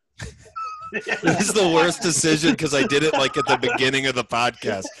air. This is the worst decision because I did it like at the beginning of the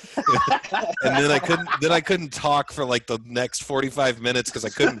podcast, and then I couldn't talk for like the next 45 minutes because I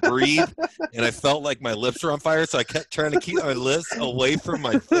couldn't breathe, and I felt like my lips were on fire. So I kept trying to keep my lips away from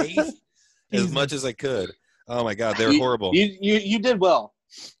my face as much as I could. Oh my God, they're horrible. You did well.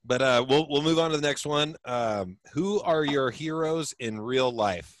 But we'll move on to the next one. Who are your heroes in real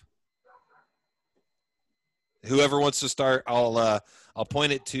life? Whoever wants to start, I'll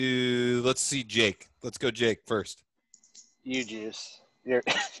point it to. Let's see, Jake. Let's go, Jake first. You, Juice.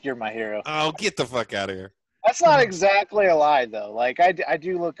 You're my hero. Oh, get the fuck out of here. That's not exactly a lie, though. Like I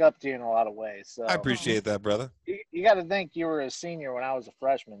do look up to you in a lot of ways. So I appreciate that, brother. You got to think you were a senior when I was a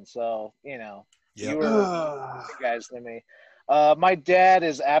freshman, so you were big guys than me. My dad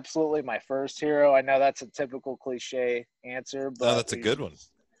is absolutely my first hero. I know that's a typical cliche answer, but that's a good one.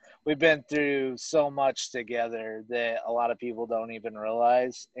 We've been through so much together that a lot of people don't even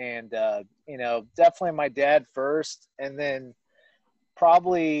realize. And, definitely my dad first. And then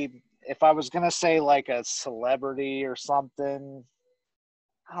probably if I was going to say like a celebrity or something,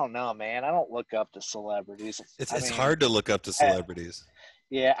 I don't know, man. I don't look up to celebrities. It's hard to look up to celebrities.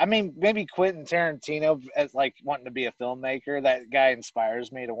 Yeah, I mean, maybe Quentin Tarantino as like wanting to be a filmmaker. That guy inspires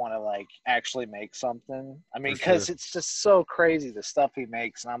me to want to like actually make something. I mean, because it's just so crazy the stuff he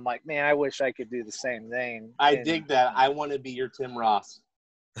makes, and I'm like, man, I wish I could do the same thing. I dig that. I want to be your Tim Ross.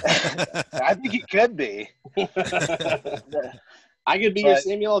 I think he could be. I could be your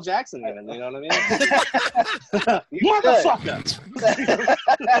Samuel L. Jackson, then. You know what I mean? Motherfucker!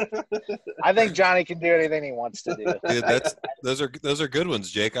 I think Johnny can do anything he wants to do. Dude, those are good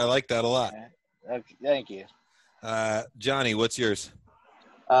ones, Jake. I like that a lot. Okay, thank you. Johnny, what's yours?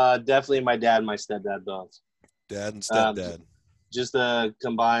 Definitely my dad and my stepdad both. Dad and stepdad. Just a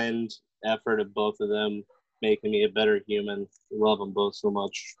combined effort of both of them making me a better human. Love them both so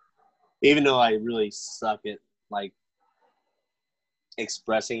much. Even though I really suck at like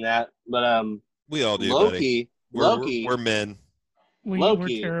expressing that, but we all do. Loki, we're men. We're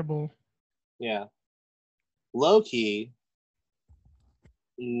terrible. Yeah, Loki.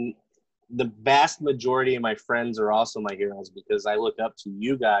 The vast majority of my friends are also my heroes because I look up to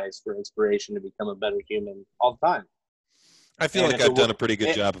you guys for inspiration to become a better human all the time. I feel like I've done a pretty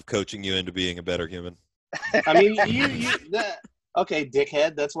good job of coaching you into being a better human. I mean, okay,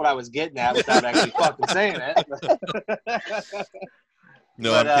 dickhead. That's what I was getting at without actually fucking saying it.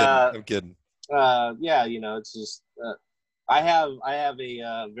 No, I'm kidding. Yeah, it's just I have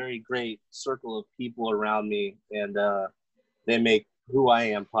a very great circle of people around me, and they make who I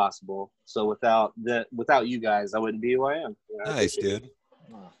am possible. So without you guys, I wouldn't be who I am. Nice, dude.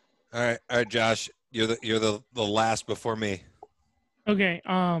 All right, Josh, you're the last before me. Okay.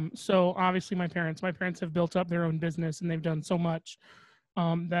 So obviously my parents have built up their own business and they've done so much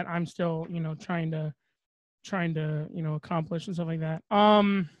that I'm still, trying to, accomplish and stuff like that.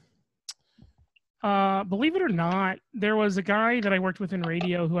 Believe it or not, there was a guy that I worked with in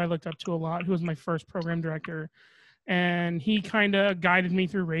radio who I looked up to a lot, who was my first program director. And he kind of guided me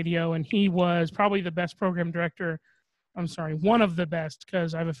through radio, and he was probably the best program director. I'm sorry, one of the best,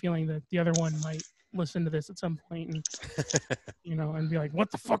 because I have a feeling that the other one might listen to this at some point and, and be like,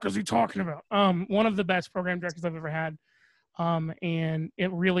 what the fuck is he talking about? One of the best program directors I've ever had. And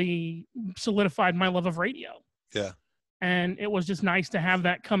it really solidified my love of radio. Yeah. And it was just nice to have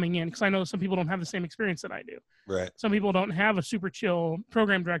that coming in, because I know some people don't have the same experience that I do. Right. Some people don't have a super chill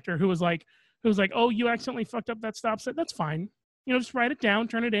program director who was like, oh, you accidentally fucked up that stop set. That's fine. Just write it down,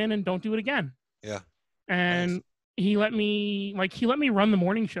 turn it in, and don't do it again. Yeah. And nice. He let me run the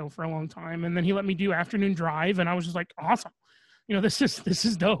morning show for a long time, and then he let me do afternoon drive, and I was just like, awesome. This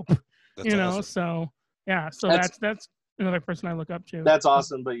is dope. That's awesome. So yeah, so that's another person I look up to. That's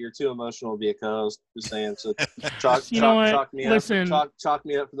awesome, but you're too emotional to be a co-host. Just saying. So chalk me Listen, up. Chalk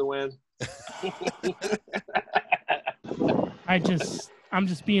me up for the win. I'm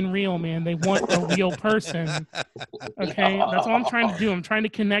just being real, man. They want a real person. Okay, that's all I'm trying to do. I'm trying to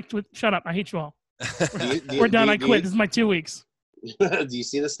connect with. Shut up! I hate you all. We're done. I quit. This is my 2 weeks. Do you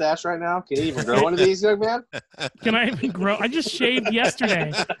see the stash right now? Can you even grow one of these, young man? Can I even grow? I just shaved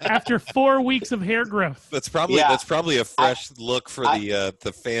yesterday after 4 weeks of hair growth. That's probably a fresh look for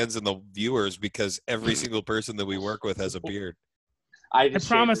the fans and the viewers, because every single person that we work with has a beard. I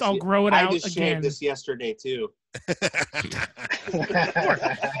promise I'll grow it out again. I just shaved this yesterday too. He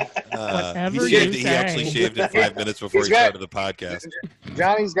actually shaved it 5 minutes before he started the podcast.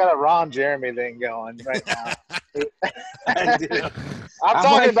 Johnny's got a Ron Jeremy thing going right now. I do. I'm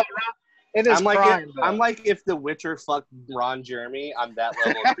talking about Ron in his prime. I'm like if The Witcher fucked Ron Jeremy, I'm that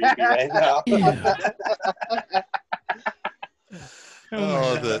level of creepy right now.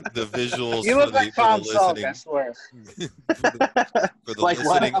 The visuals. You look like Tom Selleck, I swear. For the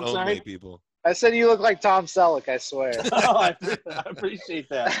listening only people. I said you look like Tom Selleck, I swear. I appreciate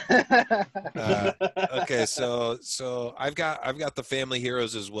that. Okay, so I've got the family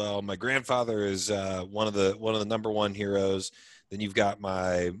heroes as well. My grandfather is one of the number one heroes. Then you've got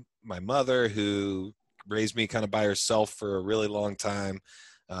my mother, who raised me kind of by herself for a really long time.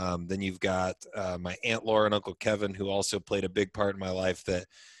 Then you've got my Aunt Laura and Uncle Kevin, who also played a big part in my life that,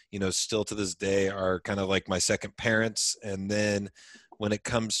 still to this day are kind of like my second parents. And then when it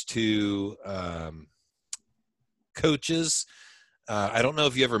comes to coaches, I don't know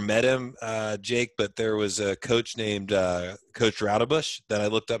if you ever met him, Jake, but there was a coach named Coach Raudebush that I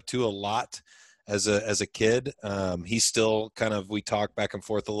looked up to a lot as a kid. He's still we talk back and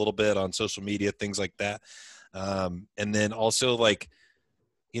forth a little bit on social media, things like that. And then also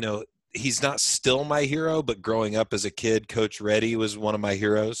he's not still my hero, but growing up as a kid, Coach Reddy was one of my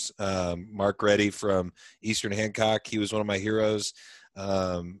heroes. Mark Reddy from Eastern Hancock, he was one of my heroes.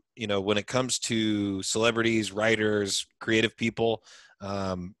 When it comes to celebrities, writers, creative people,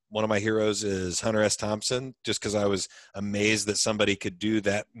 one of my heroes is Hunter S. Thompson, just because I was amazed that somebody could do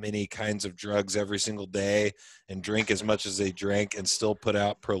that many kinds of drugs every single day and drink as much as they drank and still put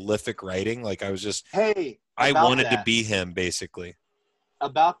out prolific writing. Like I was just, I wanted to be him, basically.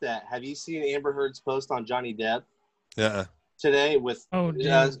 About that, have you seen Amber Heard's post on Johnny Depp? Yeah. Today with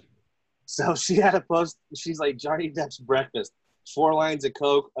so she had a post. She's like, Johnny Depp's breakfast: 4 lines of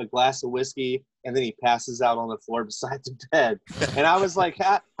Coke, a glass of whiskey, and then he passes out on the floor beside the bed. And I was like,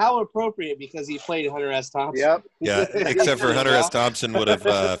 how appropriate, because he played Hunter S. Thompson. Yep. Yeah, except for Hunter S. Thompson would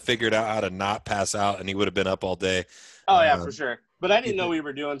have figured out how to not pass out, and he would have been up all day. Oh yeah, for sure. But I didn't know we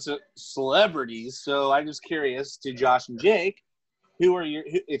were doing celebrities, so I'm just curious to Josh and Jake.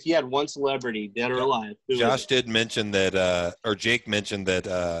 If you had one celebrity, dead or alive? Josh did mention that, or Jake mentioned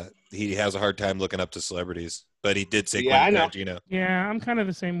that he has a hard time looking up to celebrities, but he did say Quentin Tarantino. Yeah, I'm kind of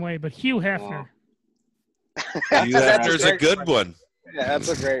the same way, but Hugh Hefner. Hugh Hefner's a good one. Yeah, that's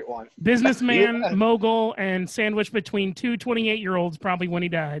a great one. Businessman, mogul, and sandwiched between two 28-year-olds probably when he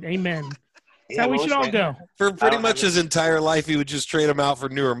died. Amen. That's how we should all go. For pretty much his entire life, he would just trade them out for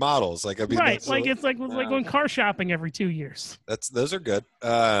newer models. Like, I mean, right? Like it's like going car shopping every 2 years. Those are good.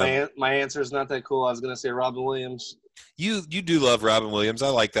 My answer is not that cool. I was gonna say Robin Williams. You do love Robin Williams. I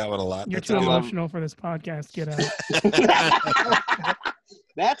like that one a lot. You're too emotional for this podcast. Get out.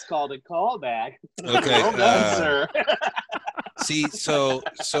 That's called a callback. Okay, well done, sir. See, so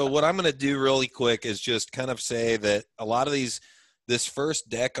what I'm going to do really quick is just kind of say that a lot of this This first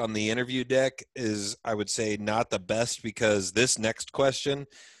deck on the interview deck is, I would say, not the best because this next question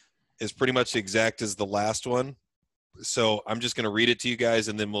is pretty much exact as the last one. So I'm just going to read it to you guys,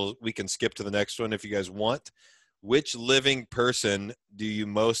 and then we can skip to the next one if you guys want. Which living person do you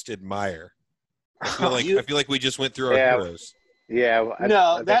most admire? I feel like we just went through our heroes. Yeah.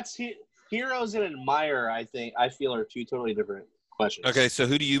 That's heroes and admire. I feel are two totally different questions. Okay, so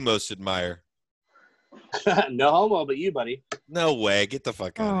who do you most admire? No homo, but you, buddy. No way. Get the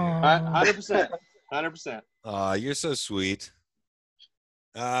fuck out of here. 100%. 100%. Aw, you're so sweet.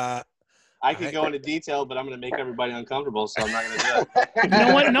 I could go into detail, but I'm going to make everybody uncomfortable, so I'm not going to do it. You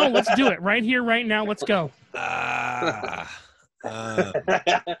know what? No, let's do it. Right here, right now. Let's go.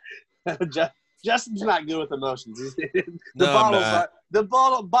 Justin's not good with emotions. The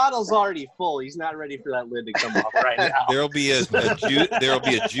bottle's already full. He's not ready for that lid to come off right now. There'll be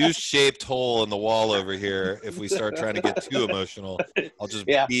a juice-shaped hole in the wall over here if we start trying to get too emotional. I'll just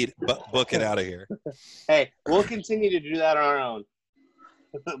book it out of here. Hey, we'll continue to do that on our own.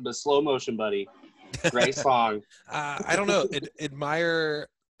 The slow motion, buddy. Great song. I don't know. Admire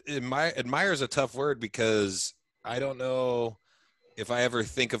is a tough word because I don't know if I ever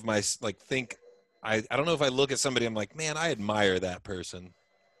think of I don't know if I look at somebody, I'm like, man, I admire that person.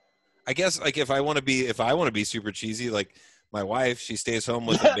 I guess like if I want to be super cheesy, like my wife, she stays home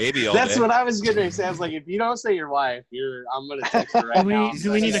with the baby all day. That's what I was going to say. I was like, if you don't say your wife, I'm going to text her right now.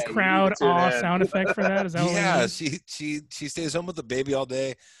 Do we need a crowd sound effect for that? Is that what she stays home with the baby all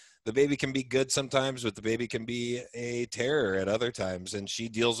day. The baby can be good sometimes, but the baby can be a terror at other times, and she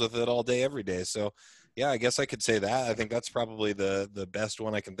deals with it all day, every day. So, yeah, I guess I could say that. I think that's probably the best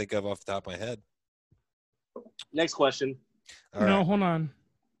one I can think of off the top of my head. Next question. No, hold on.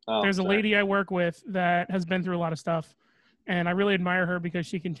 There's a lady I work with that has been through a lot of stuff. And I really admire her because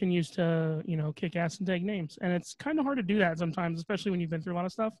she continues to, kick ass and take names. And it's kind of hard to do that sometimes, especially when you've been through a lot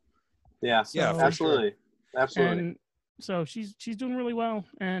of stuff. Yeah, absolutely. Sure. Absolutely. And so she's doing really well.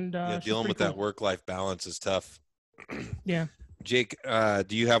 And dealing with that work-life balance is tough. Yeah. Jake,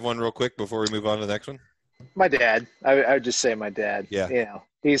 do you have one real quick before we move on to the next one? My dad. I would just say my dad. Yeah.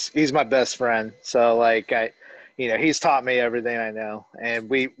 He's my best friend. So like he's taught me everything I know, and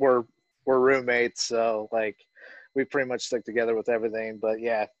we're roommates. So like, we pretty much stick together with everything, but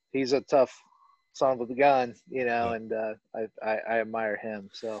yeah, he's a tough son of a gun, and I admire him.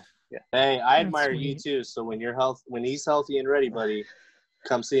 So yeah. Hey, I admire you too. So when he's healthy and ready, buddy,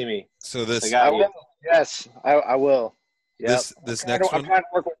 come see me. So this, I will. Yes, I will. Yep. This next one, I'm trying to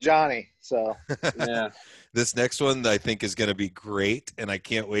work with Johnny. So yeah. This next one I think is going to be great, and I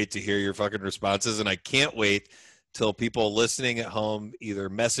can't wait to hear your fucking responses, and I can't wait till people listening at home either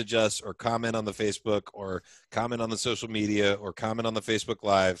message us or comment on the Facebook or comment on the social media or comment on the Facebook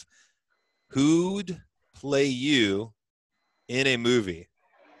Live. Who'd play you in a movie?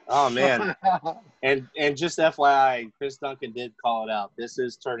 Oh, man. and just FYI, Chris Duncan did call it out. This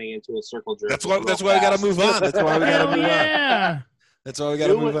is turning into a circle jerk. That's why we got to move on. That's why we got to move on. That's why we got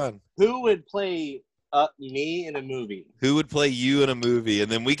to move on. Who would play me in a movie? Who would play you in a movie? And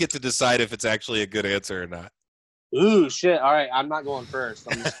then we get to decide if it's actually a good answer or not. Ooh, shit. All right, I'm not going first.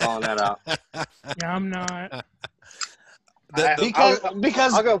 I'm just calling that out. Yeah, I'm not.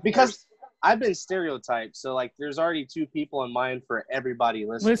 Because I've been stereotyped, so like there's already two people in mind for everybody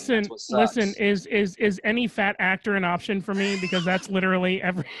listening. Listen, is any fat actor an option for me? Because that's literally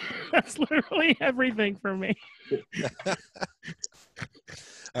everything for me.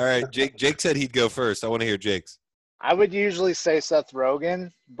 All right, Jake said he'd go first. I want to hear Jake's. I would usually say Seth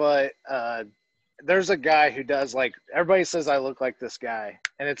Rogen, but there's a guy who does, like, everybody says I look like this guy,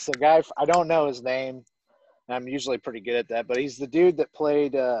 and it's the guy, I don't know his name, and I'm usually pretty good at that, but he's the dude that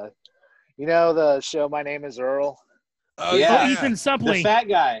played, the show My Name is Earl? Oh, yeah. Ethan Suplee. The fat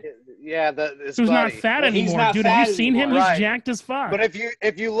guy. Yeah, who's not fat anymore. Dude, have you seen him? He's jacked as fuck. But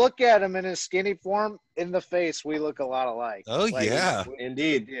if you look at him in his skinny form, in the face, we look a lot alike. Oh, like, yeah.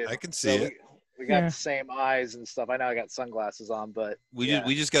 Indeed. I can see it. We got the same eyes and stuff. I know I got sunglasses on, but we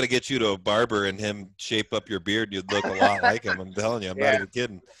just got to get you to a barber and him shape up your beard. You'd look a lot like him. I'm telling you, I'm not even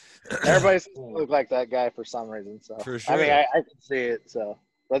kidding. Everybody look like that guy for some reason. So for sure. I mean, I can see it. So,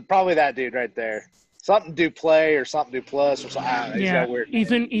 but probably that dude right there. Something Duplay or something Duplus or something. Yeah, weird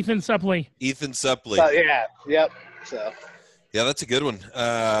Ethan Suplee. Ethan Suplee. Yeah. Yep. So. Yeah, that's a good one.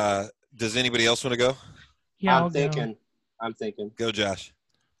 Does anybody else want to go? Yeah, I'm thinking. Go, Josh.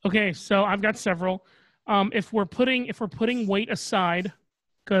 Okay, so I've got several. If we're putting weight aside,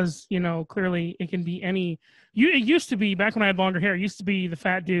 because clearly it can be any. It used to be back when I had longer hair. It used to be the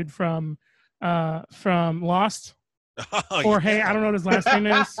fat dude from Lost. Or hey, I don't know what his last name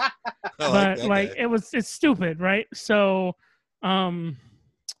is, but it's stupid, right? So So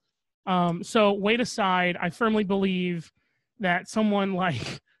weight aside, I firmly believe that someone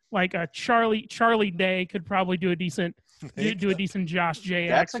like a Charlie Day could probably do a decent Josh JX.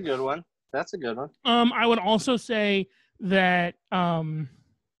 That's a good one. I would also say that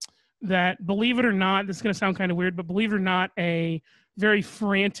that, believe it or not, this is going to sound kind of weird, but believe it or not, a very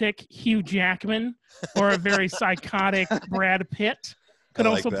frantic Hugh Jackman or a very psychotic Brad Pitt could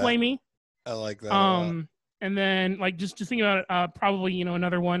also play me. I like that. And then just think about it, probably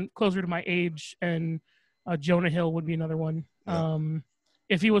another one closer to my age, and Jonah Hill would be another one. Yeah.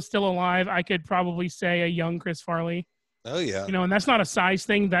 If he was still alive, I could probably say a young Chris Farley. Oh yeah. And that's not a size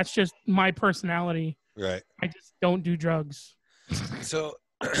thing. That's just my personality. Right. I just don't do drugs. So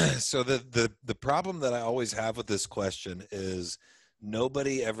the problem that I always have with this question is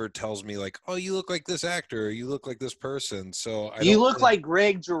nobody ever tells me like, oh, you look like this actor, or you look like this person. So you look like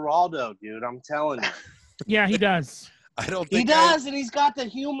Greg Giraldo, dude. I'm telling you. Yeah, he does. I don't think he does, and he's got the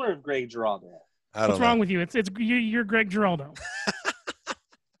humor of Greg Giraldo. What's wrong with you? It's you're Greg Giraldo.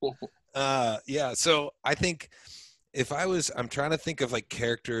 Yeah. So I think I'm trying to think of like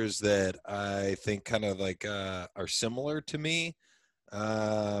characters that I think kind of like are similar to me.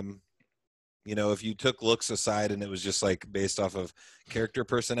 If you took looks aside and it was just like based off of character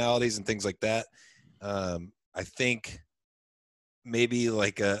personalities and things like that, I think maybe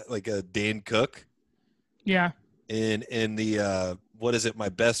like a Dane Cook. Yeah. In the what is it? My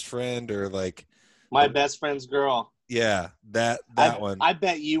Best Friend, or like My Best Friend's Girl. Yeah, that one. I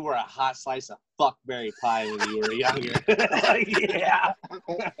bet you were a hot slice of fuckberry pie when you were younger. Yeah.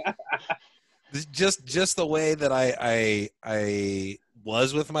 Just the way that I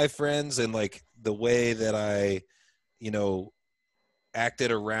was with my friends, and like the way that I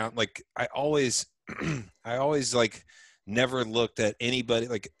acted around, like I always like never looked at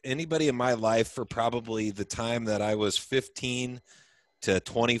anybody in my life for probably the time that I was 15 to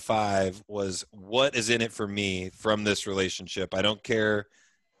 25 was what is in it for me from this relationship. I don't care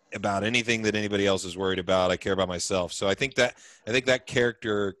about anything that anybody else is worried about. I care about myself. So I think that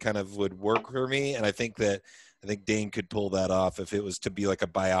character kind of would work for me. And I think Dane could pull that off if it was to be like a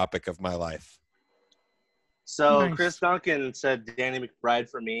biopic of my life. So nice. Chris Duncan said Danny McBride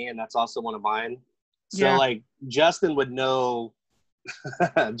for me, and that's also one of mine. So like Justin would know.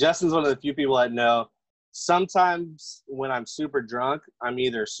 Justin's one of the few people I know. Sometimes when I'm super drunk, I'm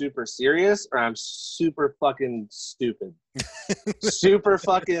either super serious or I'm super fucking stupid. Super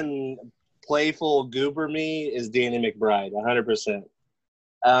fucking playful goober me is Danny McBride,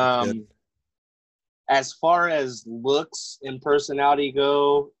 100%. As far as looks and personality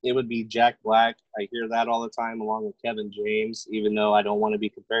go, it would be Jack Black. I hear that all the time, along with Kevin James, even though I don't want to be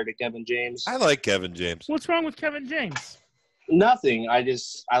compared to Kevin James. I like Kevin James. What's wrong with Kevin James? Nothing. I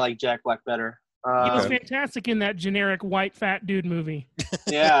like Jack Black better. He was fantastic in that generic white fat dude movie.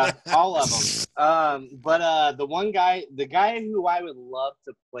 Yeah, all of them. But the guy who I would love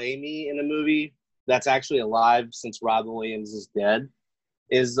to play me in a movie that's actually alive since Robin Williams is dead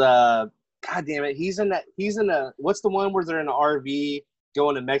is God damn it, he's in a what's the one where they're in an RV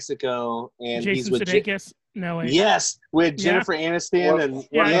going to Mexico and Jason he's with Sudeikis? No way. Yes, with Jennifer Aniston and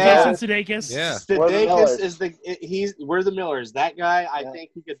Jason Sudeikis. Yeah, Sudeikis is we're the Millers. That guy, I think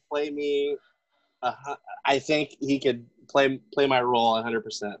he could play me. I think he could play my role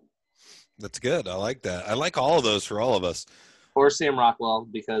 100%. That's good. I like that. I like all of those for all of us. Or Sam Rockwell,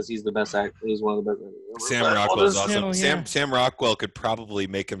 because he's the best actor. He's one of the best. Sam Rockwell's awesome. Yeah. Sam Rockwell could probably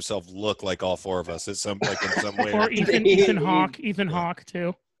make himself look like all four of us in some way. Or Ethan Hawke. Ethan Hawke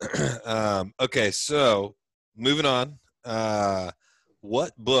too. Okay, so moving on.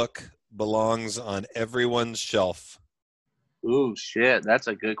 What book belongs on everyone's shelf? Ooh, shit. That's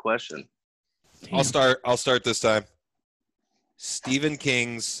a good question. Damn. I'll start this time. Stephen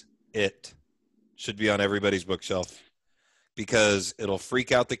King's It should be on everybody's bookshelf because it'll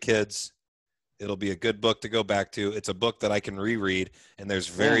freak out the kids. It'll be a good book to go back to. It's a book that I can reread, and there's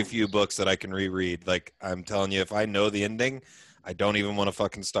very few books that I can reread. Like, I'm telling you, if I know the ending, I don't even want to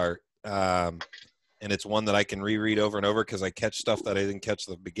fucking start. And it's one that I can reread over and over because I catch stuff that I didn't catch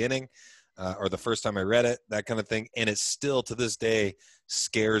at the beginning. Or the first time I read it, that kind of thing. And it still, to this day,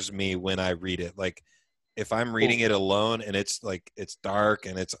 scares me when I read it. Like, if I'm reading it alone and it's like, it's dark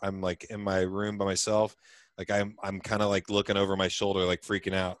and I'm like in my room by myself, like I'm kind of like looking over my shoulder, like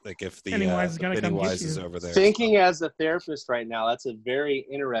freaking out. Like if the Pennywise is over there. Thinking as a therapist right now, that's a very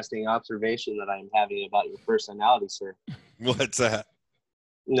interesting observation that I'm having about your personality, sir. What's that?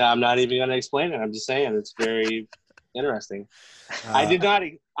 No, I'm not even going to explain it. I'm just saying it's very interesting. I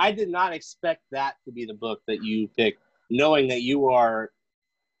did not expect that to be the book that you picked, knowing that you are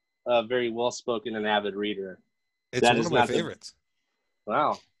a very well-spoken and avid reader. It's one of my favorites.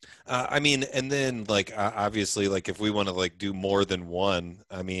 Wow. I mean, and then like obviously, like if we want to like do more than one,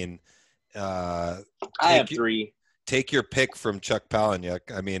 I mean, I have 3. Take your pick from Chuck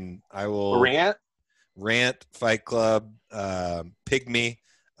Palahniuk. I mean, I will Rant, Fight Club, Pygmy,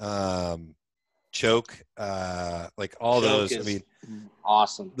 Choke, like all Choke those. I mean,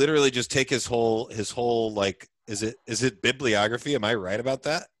 awesome. Literally, just take his whole like. Is it bibliography? Am I right about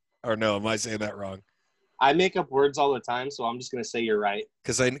that? Or no? Am I saying that wrong? I make up words all the time, so I'm just going to say you're right.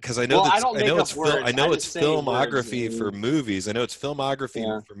 Because I know it's filmography for movies. I know it's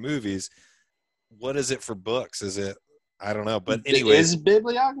filmography for movies. What is it for books? Is it? I don't know. But anyway, is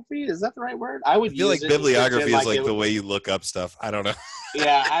bibliography? Is that the right word? I feel like bibliography is like the way you look up stuff. I don't know.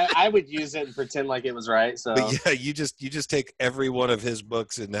 Yeah, I would use it and pretend like it was right. So but yeah, you just take every one of his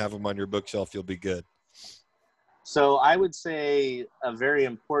books and have them on your bookshelf. You'll be good. So I would say a very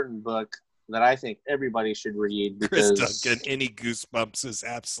important book that I think everybody should read because Chris Duncan, any Goosebumps is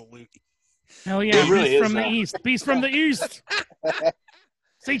absolutely. Hell yeah! Beast from the East. Beast from the East.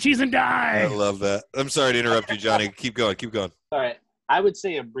 Say cheese and die. I love that. I'm sorry to interrupt you, Johnny. Keep going. All right. I would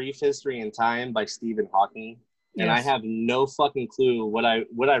say A Brief History in Time by Stephen Hawking. And I have no fucking clue what I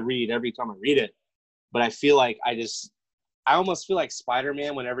read every time I read it. But I feel like I almost feel like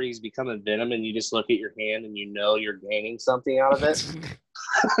Spider-Man whenever he's becoming Venom and you just look at your hand and you know you're gaining something out of it.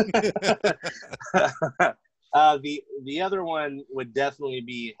 The other one would definitely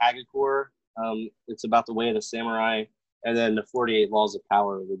be Hagakure. It's about the way of the samurai. And then the 48 Laws of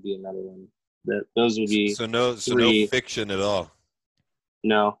Power would be another one. Those would be no fiction at all.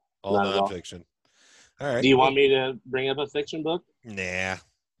 No, all nonfiction. All right. Do you want me to bring up a fiction book? Nah.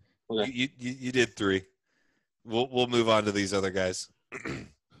 Okay. You did 3. We'll move on to these other guys.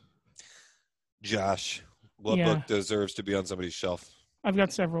 Josh, what book deserves to be on somebody's shelf? I've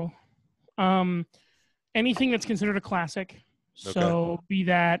got several. Anything that's considered a classic. So be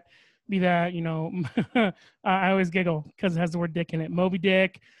that, you know, I always giggle because it has the word dick in it. Moby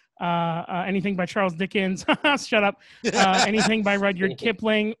Dick, anything by Charles Dickens. Shut up. Anything by Rudyard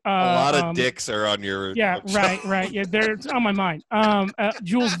Kipling. A lot of dicks are on your. Yeah, right. Yeah, they're on my mind.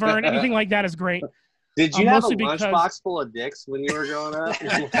 Jules Verne, anything like that is great. Did you have a lunchbox full of dicks when you were growing up?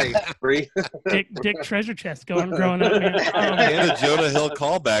 Dick treasure chest growing up, man. And a Jonah Hill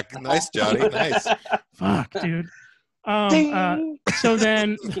callback. Nice, Johnny. Nice. Fuck, dude. So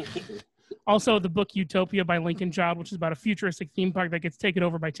then, also the book Utopia by Lincoln Child, which is about a futuristic theme park that gets taken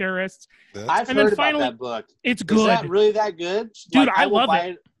over by terrorists. I've heard about that book. It's good. Is that really that good? Dude, I love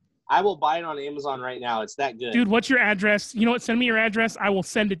it. I will buy it on Amazon right now. It's that good. Dude, what's your address? You know what? Send me your address. I'll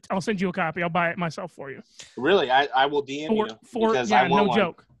send you a copy. I'll buy it myself for you. Really? I will DM you. Because I want no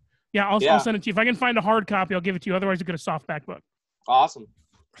joke. Yeah, I'll send it to you. If I can find a hard copy, I'll give it to you. Otherwise, you'll get a softback book. Awesome.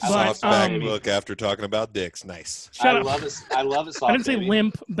 Softback book after talking about dicks. Nice. I love it. I didn't say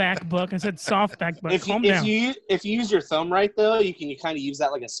limp back book. I said softback book. Calm down. If you use your thumb right, though, you can kind of use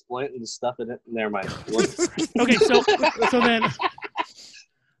that like a splint and stuff in it. Never mind. Okay, so then.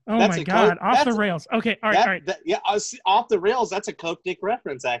 Oh my God! Off the rails. Okay, all right. Off the rails. That's a Coke Dick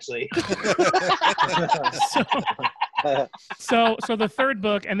reference, actually. So the third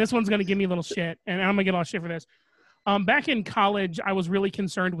book, and this one's gonna give me a little shit, and I'm gonna get a lot of shit for this. Back in college, I was really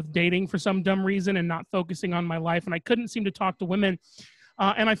concerned with dating for some dumb reason and not focusing on my life, and I couldn't seem to talk to women.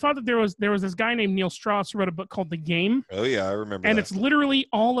 And I thought that there was this guy named Neil Strauss who wrote a book called The Game. Oh yeah, I remember. And it's literally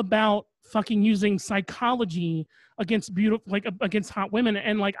all about fucking using psychology against against hot women.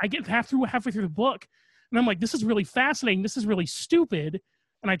 And like I get halfway through the book, and I'm like, this is really fascinating. This is really stupid.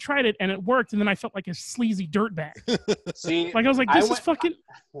 And I tried it, and it worked. And then I felt like a sleazy dirtbag. See, like I was like, this is fucking.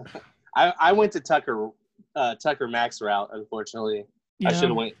 I went to Tucker Max route. Unfortunately, yeah. I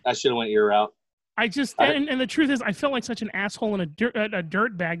should have went your route. And the truth is, I felt like such an asshole and a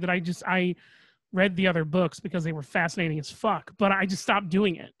dirt bag that I read the other books because they were fascinating as fuck. But I just stopped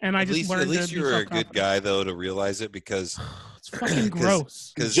doing it, and I just learned. At least you were a good guy though to realize it because it's fucking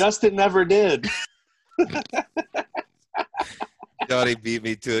gross. Because Justin never did. Johnny beat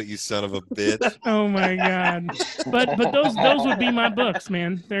me to it, you son of a bitch. Oh my God! But those would be my books,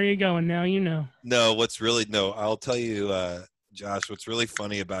 man. There you go, and now you know. No, I'll tell you, Josh. What's really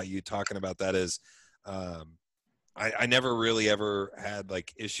funny about you talking about that is, I never really ever had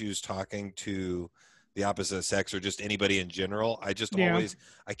like issues talking to the opposite sex or just anybody in general. I just always,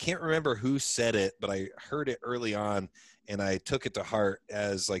 I can't remember who said it, but I heard it early on, and I took it to heart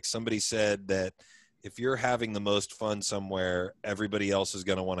as like somebody said that. If you're having the most fun somewhere, everybody else is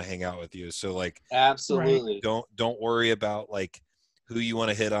going to want to hang out with you. So like, absolutely don't worry about like who you want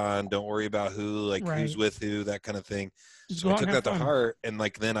to hit on. Don't worry about who, like who's with who, that kind of thing. So I took that to heart, and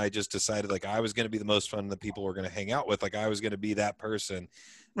like then I just decided like I was going to be the most fun that people were going to hang out with. Like I was going to be that person.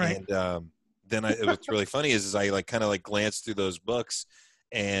 Right. And then what's really funny is I like kind of like glanced through those books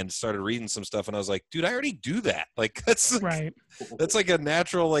and started reading some stuff, and I was like, dude, I already do that. Like that's like, that's like a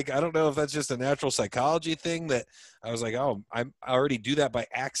natural, like I don't know if that's just a natural psychology thing that I was like, oh, I already do that by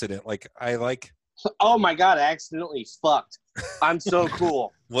accident. Like I like, oh my god, I accidentally fucked. I'm so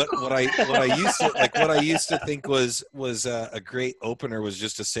cool. what I used to think was a great opener was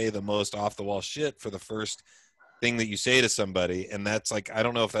just to say the most off the wall shit for the first thing that you say to somebody, and that's like I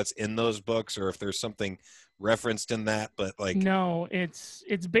don't know if that's in those books or if there's something referenced in that, but like no, it's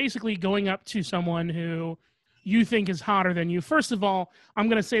basically going up to someone who you think is hotter than you. First of all, I'm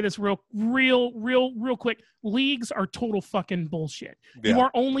gonna say this real quick. Leagues are total fucking bullshit. Yeah. You are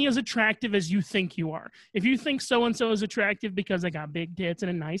only as attractive as you think you are. If you think so and so is attractive because they got big tits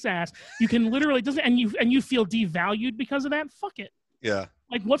and a nice ass, you can literally and you feel devalued because of that. Fuck it. Yeah.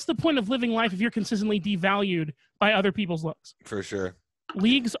 Like, what's the point of living life if you're consistently devalued by other people's looks? For sure.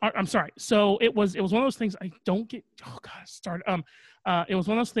 Leagues are. I'm sorry. So it was one of those things. I don't get. Oh god, start. It was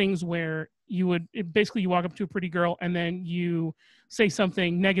one of those things where basically you walk up to a pretty girl and then you say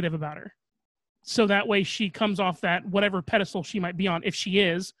something negative about her, so that way she comes off that whatever pedestal she might be on. If she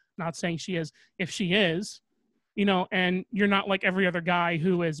is, not saying she is. If she is, and you're not like every other guy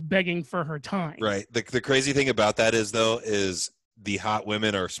who is begging for her time. Right. The crazy thing about that is the hot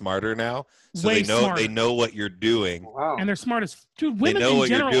women are smarter now, so they know what you're doing. Wow. And they're smart as dude. Women in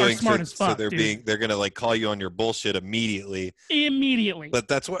general are smart as fuck. So they're gonna like call you on your bullshit immediately. But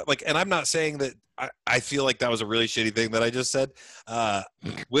that's what like, and I'm not saying that I feel like that was a really shitty thing that I just said.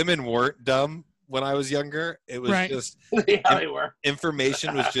 Women weren't dumb when I was younger. It was just they were.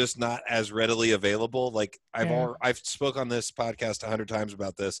 Information was just not as readily available. Like I've spoke on this podcast 100 times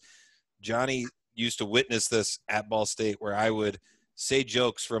about this. Johnny used to witness this at Ball State, where I would say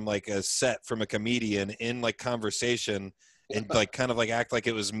jokes from like a set from a comedian in like conversation and like kind of like act like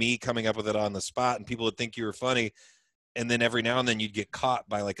it was me coming up with it on the spot, and people would think you were funny. And then every now and then you'd get caught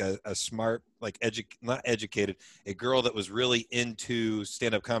by like a smart, like not educated, a girl that was really into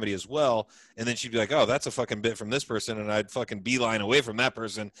stand-up comedy as well. And then she'd be like, oh, that's a fucking bit from this person. And I'd fucking beeline away from that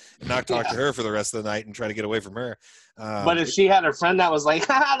person and not talk to her for the rest of the night and try to get away from her. But if she had a friend that was like,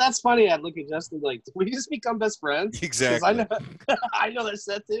 haha, that's funny, I'd look at Justin like, we just become best friends? Exactly. I know that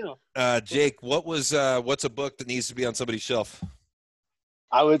set too. Jake, what's a book that needs to be on somebody's shelf?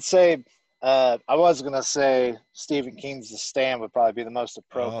 I would say, I was gonna say Stephen King's The Stand would probably be the most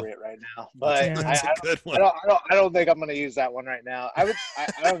appropriate right now, but I don't think I'm gonna use that one right now. I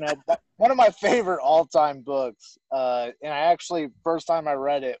don't know. But one of my favorite all-time books, and I actually first time I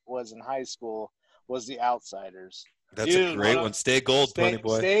read it was in high school, was The Outsiders. That's a great one. Stay gold, Pony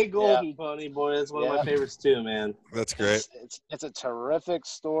Boy. Stay golden, Pony Boy. That's one of my favorites too, man. That's great. It's a terrific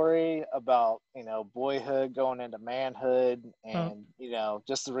story about, boyhood going into manhood and,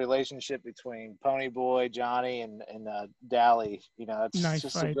 just the relationship between Pony Boy, Johnny, and Dally. It's nice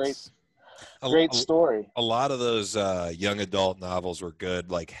just fights. a great story. A lot of those young adult novels were good,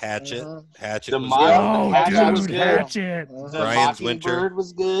 like Hatchet. Hatchet was good. Hatchet. Brian's Winter. Bird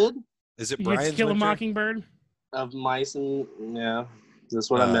was good. Is it Brian's Kill Winter? a Mockingbird? Of mice and that's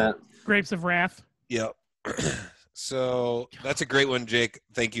what I meant. Grapes of Wrath. Yep. So that's a great one, Jake.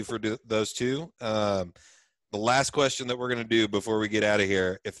 Thank you for those two. The last question that we're going to do before we get out of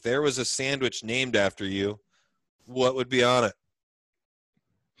here: if there was a sandwich named after you, what would be on it?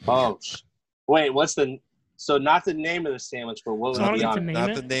 Oh, wait. So not the name of the sandwich, but what would be on it?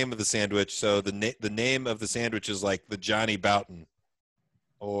 Not the name of the sandwich. So the name of the sandwich is like the Johnny Boughton,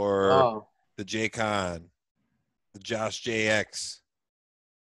 or the J Con. The Josh JX.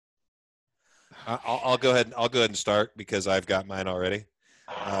 I'll go ahead and start because I've got mine already.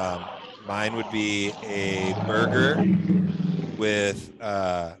 Mine would be a burger with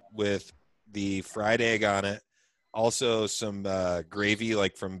the fried egg on it. Also some gravy,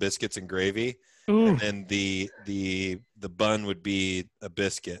 like from Biscuits and Gravy. Ooh. And then the bun would be a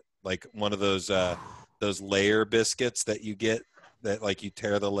biscuit, like one of those layer biscuits that you get that like you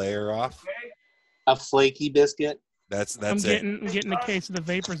tear the layer off. A flaky biscuit. That's I'm getting a case of the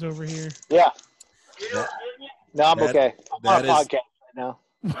vapors over here. Yeah. No, I'm okay. I'm on a podcast right now.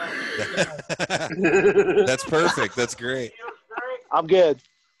 That's perfect. That's great. I'm good.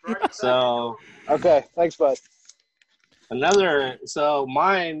 So okay, thanks, bud. So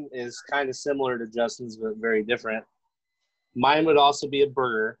mine is kind of similar to Justin's, but very different. Mine would also be a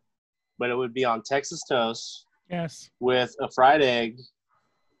burger, but it would be on Texas toast. Yes. With a fried egg,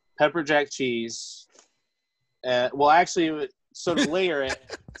 pepper jack cheese. Actually, So to layer it,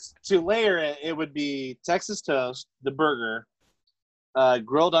 it would be Texas toast, the burger,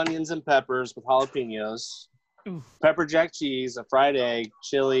 grilled onions and peppers with jalapenos, pepper jack cheese, a fried egg,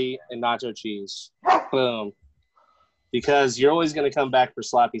 chili, and nacho cheese. Boom. Because you're always going to come back for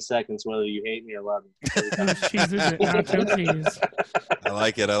sloppy seconds, whether you hate me or love me. Whose cheese is it? Nacho cheese. I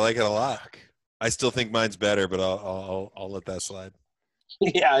like it. I like it a lot. I still think mine's better, but I'll let that slide.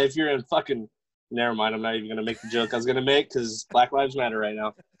 Yeah, if you're in fucking, never mind. I'm not even gonna make the joke I was gonna make because Black Lives Matter right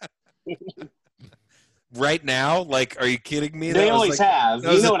now. Right now, like, are you kidding me? They always have.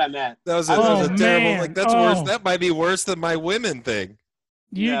 You know what I meant. That was a terrible. Like, that's worse. That might be worse than my women thing.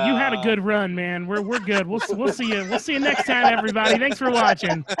 You had a good run, man. We're good. We'll see you. We'll see you next time, everybody. Thanks for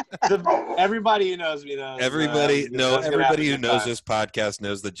watching. Everybody who knows me knows. Everybody who knows this podcast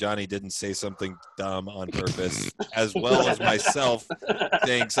knows that Johnny didn't say something dumb on purpose, as well as myself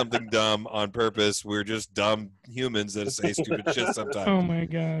saying something dumb on purpose. We're just dumb humans that say stupid shit sometimes. Oh my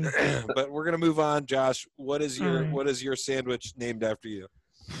god! But we're gonna move on. Josh, what is your sandwich named after you?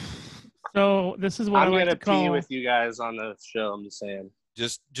 So this is what I'm I like to call. pee with you guys on the show. I'm just saying.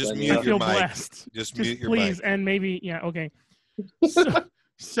 Just mute your mic. Blessed. Just mute your please, mic. And maybe okay.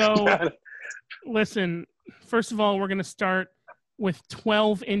 So listen. First of all, we're gonna start with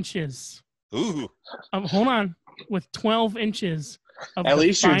 12 inches. Ooh. Hold on. With 12 inches. At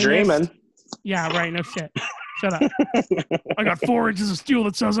least you're dreaming. Yeah. Right. No shit. Shut up. I got 4 inches of steel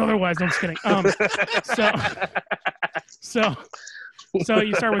that says otherwise. No, I'm just kidding. So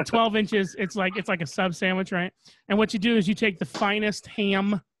you start with 12 inches. It's like a sub sandwich, right? And what you do is you take the finest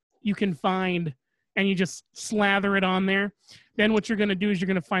ham you can find and you just slather it on there. Then what you're going to do is you're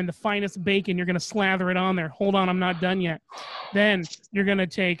going to find the finest bacon. You're going to slather it on there. Hold on, I'm not done yet. Then you're going to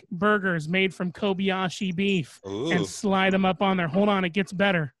take burgers made from Kobayashi beef and slide them up on there. Hold on, it gets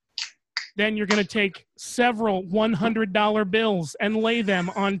better. Then you're going to take several $100 bills and lay them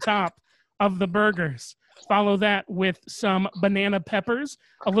on top of the burgers. Follow that with some banana peppers,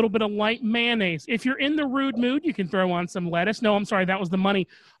 a little bit of light mayonnaise. If you're in the rude mood, you can throw on some lettuce. No, I'm sorry, that was the money.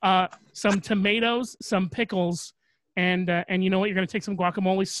 Some tomatoes, some pickles, and you know what? You're going to take some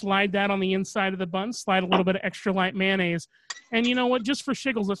guacamole, slide that on the inside of the bun, slide a little bit of extra light mayonnaise. And you know what? Just for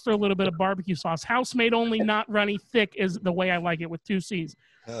shiggles, let's throw a little bit of barbecue sauce. House-made only, not runny, thick is the way I like it with 2 C's.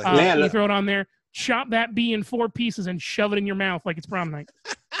 You throw it on there, chop that bee in 4 pieces, and shove it in your mouth like it's prom night.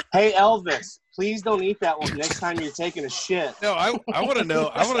 Hey, Elvis. Please don't eat that one next time you're taking a shit. No, I want to know.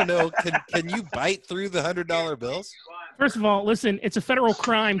 I want to know. Can you bite through the $100 bills? First of all, listen. It's a federal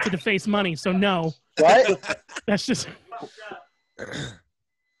crime to deface money, so no. What? That's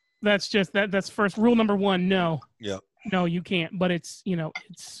first rule number 1. No. Yep. No, you can't. But it's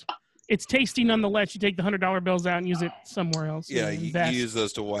tasty nonetheless. You take the $100 bills out and use it somewhere else. Yeah, you use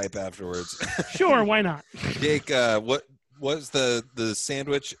those to wipe afterwards. Sure, why not? Jake, what was the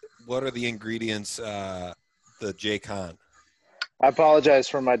sandwich? What are the ingredients, the Jake Hahn? I apologize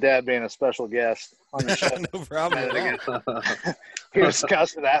for my dad being a special guest on the show. No problem. He was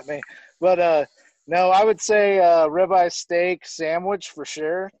cussing at me. But, no, I would say ribeye steak sandwich for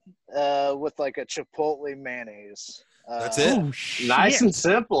sure with like a chipotle mayonnaise. That's it. Oh, shit. Nice and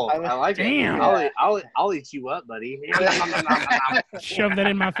simple. I like Damn. it. I'll eat you up, buddy. Shove that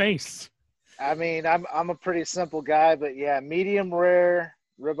in my face. I mean, I'm a pretty simple guy, but yeah, medium rare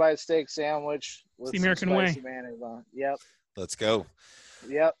ribeye steak sandwich with the American some way. spicy mayonnaise on. Yep. Let's go.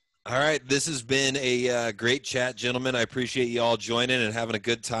 Yep. All right. This has been a great chat, gentlemen. I appreciate you all joining and having a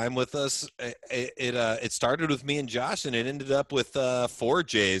good time with us. It started with me and Josh, and it ended up with 4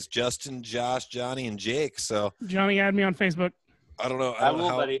 J's: Justin, Josh, Johnny, and Jake. So Johnny, add me on Facebook. I don't know. I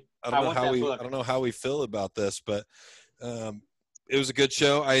don't know how we feel about this, but it was a good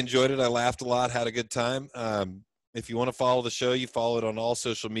show. I enjoyed it. I laughed a lot. Had a good time. If you want to follow the show, you follow it on all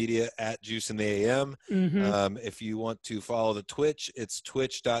social media at Juice in the AM. Mm-hmm. If you want to follow the Twitch, it's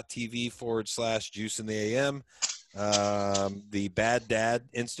twitch.tv/Juice in the AM. The Bad Dad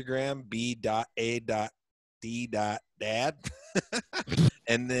Instagram, b.a.d.dad.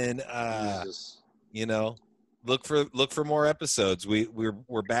 And then, look for more episodes.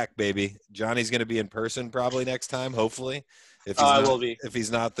 We're back, baby. Johnny's going to be in person probably next time, hopefully. I will be. If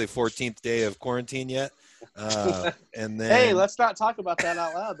he's not the 14th day of quarantine yet. And then, hey, let's not talk about that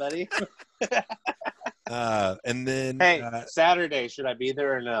out loud, buddy. And then, hey, Saturday, should I be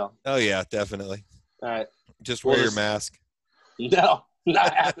there or no? Oh yeah, definitely. All right, just wear your mask. No,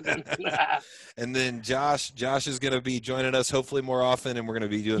 not happening. And then Josh is going to be joining us hopefully more often, and we're going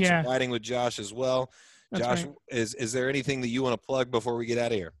to be doing some writing with Josh as well. That's Josh, right. is there anything that you want to plug before we get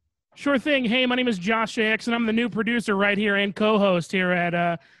out of here? Sure thing. Hey, my name is Josh JX, and I'm the new producer right here and co-host here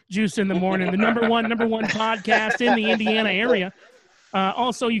at Juice in the Morning, the number one podcast in the Indiana area.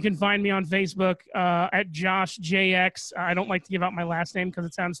 Also, you can find me on Facebook at Josh JX. I don't like to give out my last name because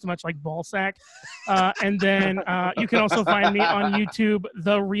it sounds too much like ballsack. And then you can also find me on YouTube,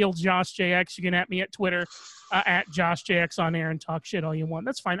 The Real Josh JX. You can at me at Twitter at Josh JX on air and talk shit all you want.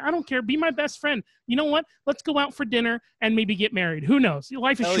 That's fine. I don't care. Be my best friend. You know what? Let's go out for dinner and maybe get married. Who knows? Your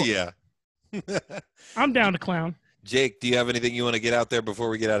life is short. Hell yeah. I'm down to clown. Jake, do you have anything you want to get out there before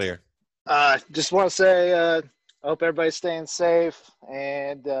we get out of here? Just want to say I hope everybody's staying safe,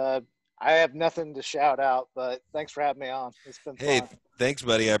 and I have nothing to shout out, but thanks for having me on. It's been fun. Thanks,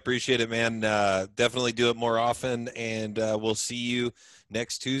 buddy. I appreciate it, man. Definitely do it more often, and we'll see you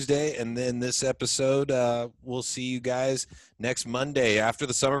next Tuesday. And then this episode, we'll see you guys next Monday after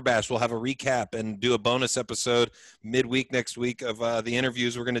the Summer Bash. We'll have a recap and do a bonus episode midweek next week of the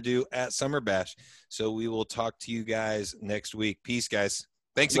interviews we're going to do at Summer Bash. So we will talk to you guys next week. Peace, guys.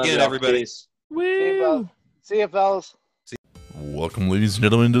 Thanks again, everybody. Peace. Woo! See you, fellas. Welcome, ladies and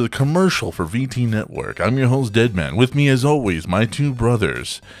gentlemen, to the commercial for VT Network. I'm your host, Deadman. With me, as always, my two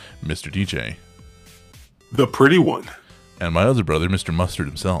brothers, Mr. DJ. The pretty one. And my other brother, Mr. Mustard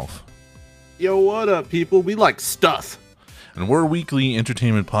himself. Yo, what up, people? We like stuff. And we're a weekly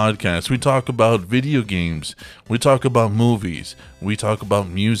entertainment podcast. We talk about video games, we talk about movies, we talk about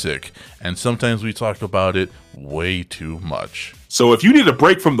music, and sometimes we talk about it way too much. So if you need a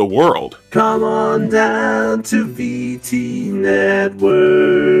break from the world, come on down to VT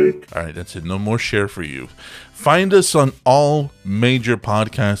Network. All right, that's it. No more share for you. Find us on all major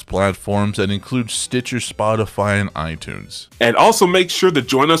podcast platforms that include Stitcher, Spotify, and iTunes. And also make sure to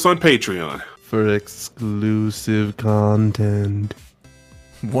join us on Patreon for exclusive content.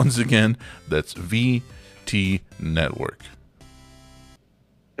 Once again, that's VT Network.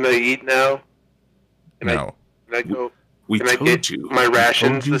 Can I eat now? Can I go? We Can told I get you. my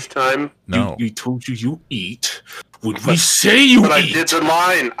rations this time? No. We told you eat. When we say you but eat. I did the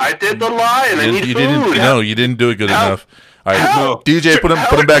line. I need food. No, you didn't do it good enough. All right, no. DJ, put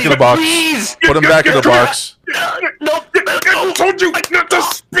him back in the box. Please. Put him back in the box. No, I told you not to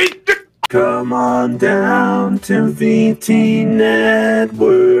speak. Come on down to VT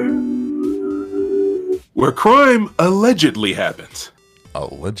Network, where crime allegedly happens.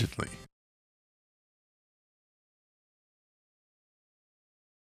 Allegedly.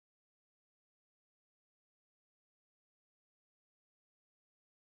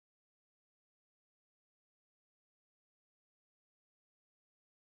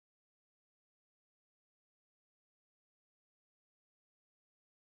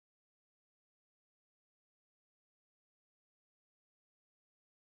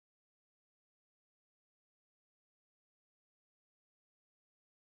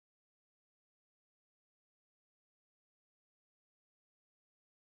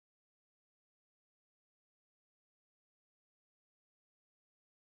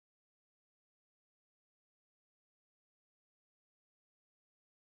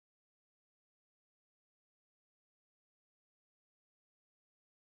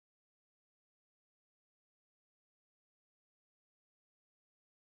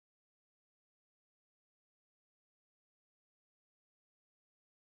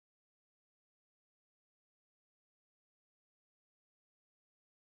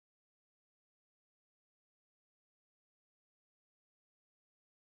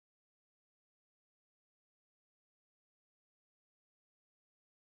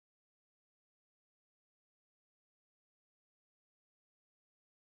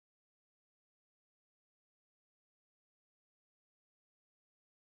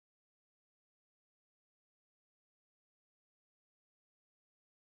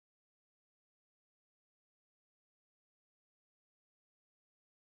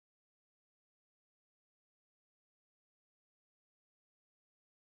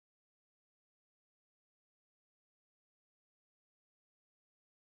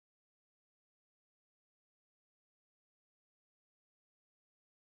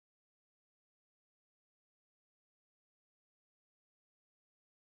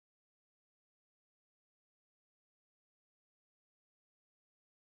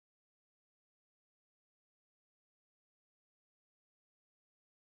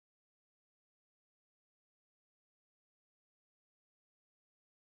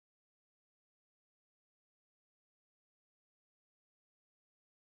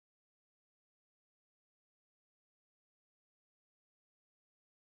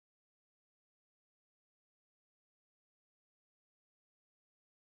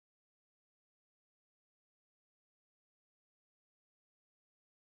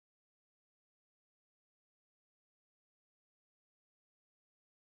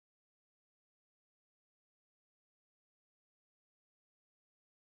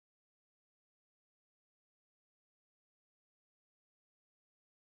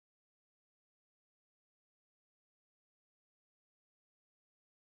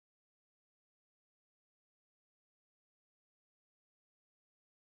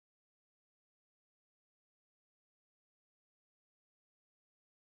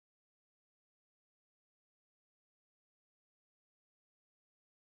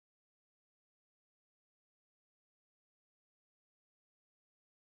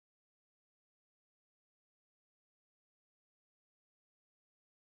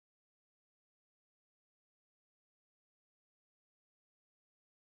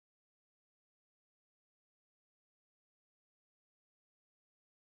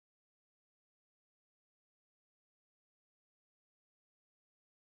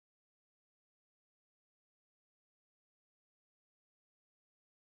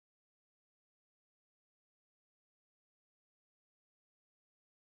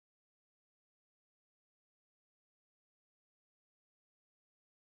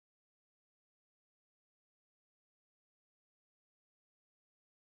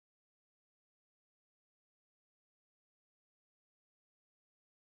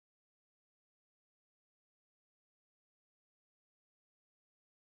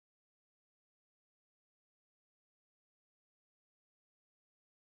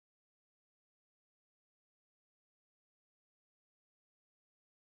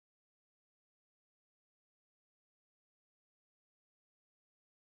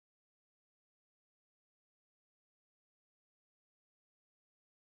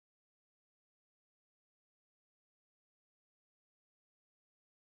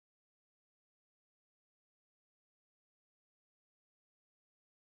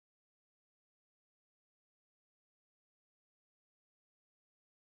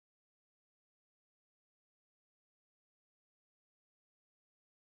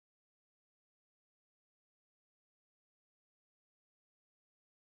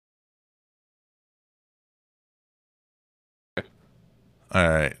 All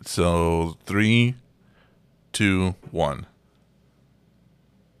right. So 3, 2, 1.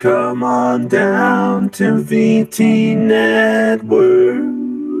 Come on down to VT Network,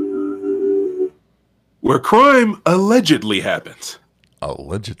 where crime allegedly happens.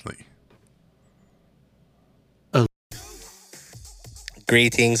 Allegedly.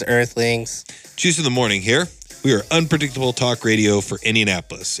 Greetings, Earthlings. Juice in the Morning here. We are unpredictable talk radio for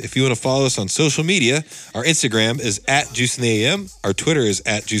Indianapolis. If you want to follow us on social media, our Instagram is @Juice in the AM. Our Twitter is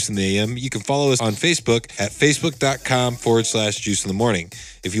 @Juice in the AM. You can follow us on Facebook at facebook.com/Juice in the Morning.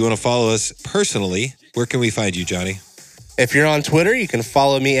 If you want to follow us personally, where can we find you, Johnny? If you're on Twitter, you can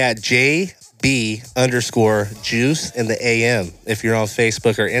follow me at JB_Juice in the AM. If you're on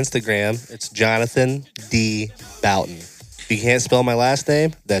Facebook or Instagram, it's Jonathan D. Boughton. If you can't spell my last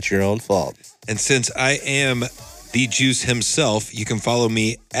name, that's your own fault. And since I am the Juice himself, you can follow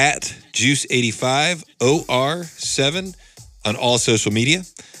me at Juice85OR7 on all social media.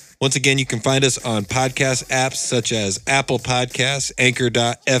 Once again, you can find us on podcast apps such as Apple Podcasts,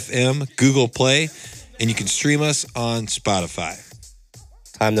 Anchor.fm, Google Play, and you can stream us on Spotify.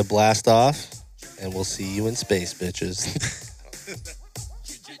 Time to blast off, and we'll see you in space, bitches.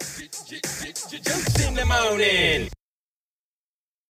 Juice in the morning.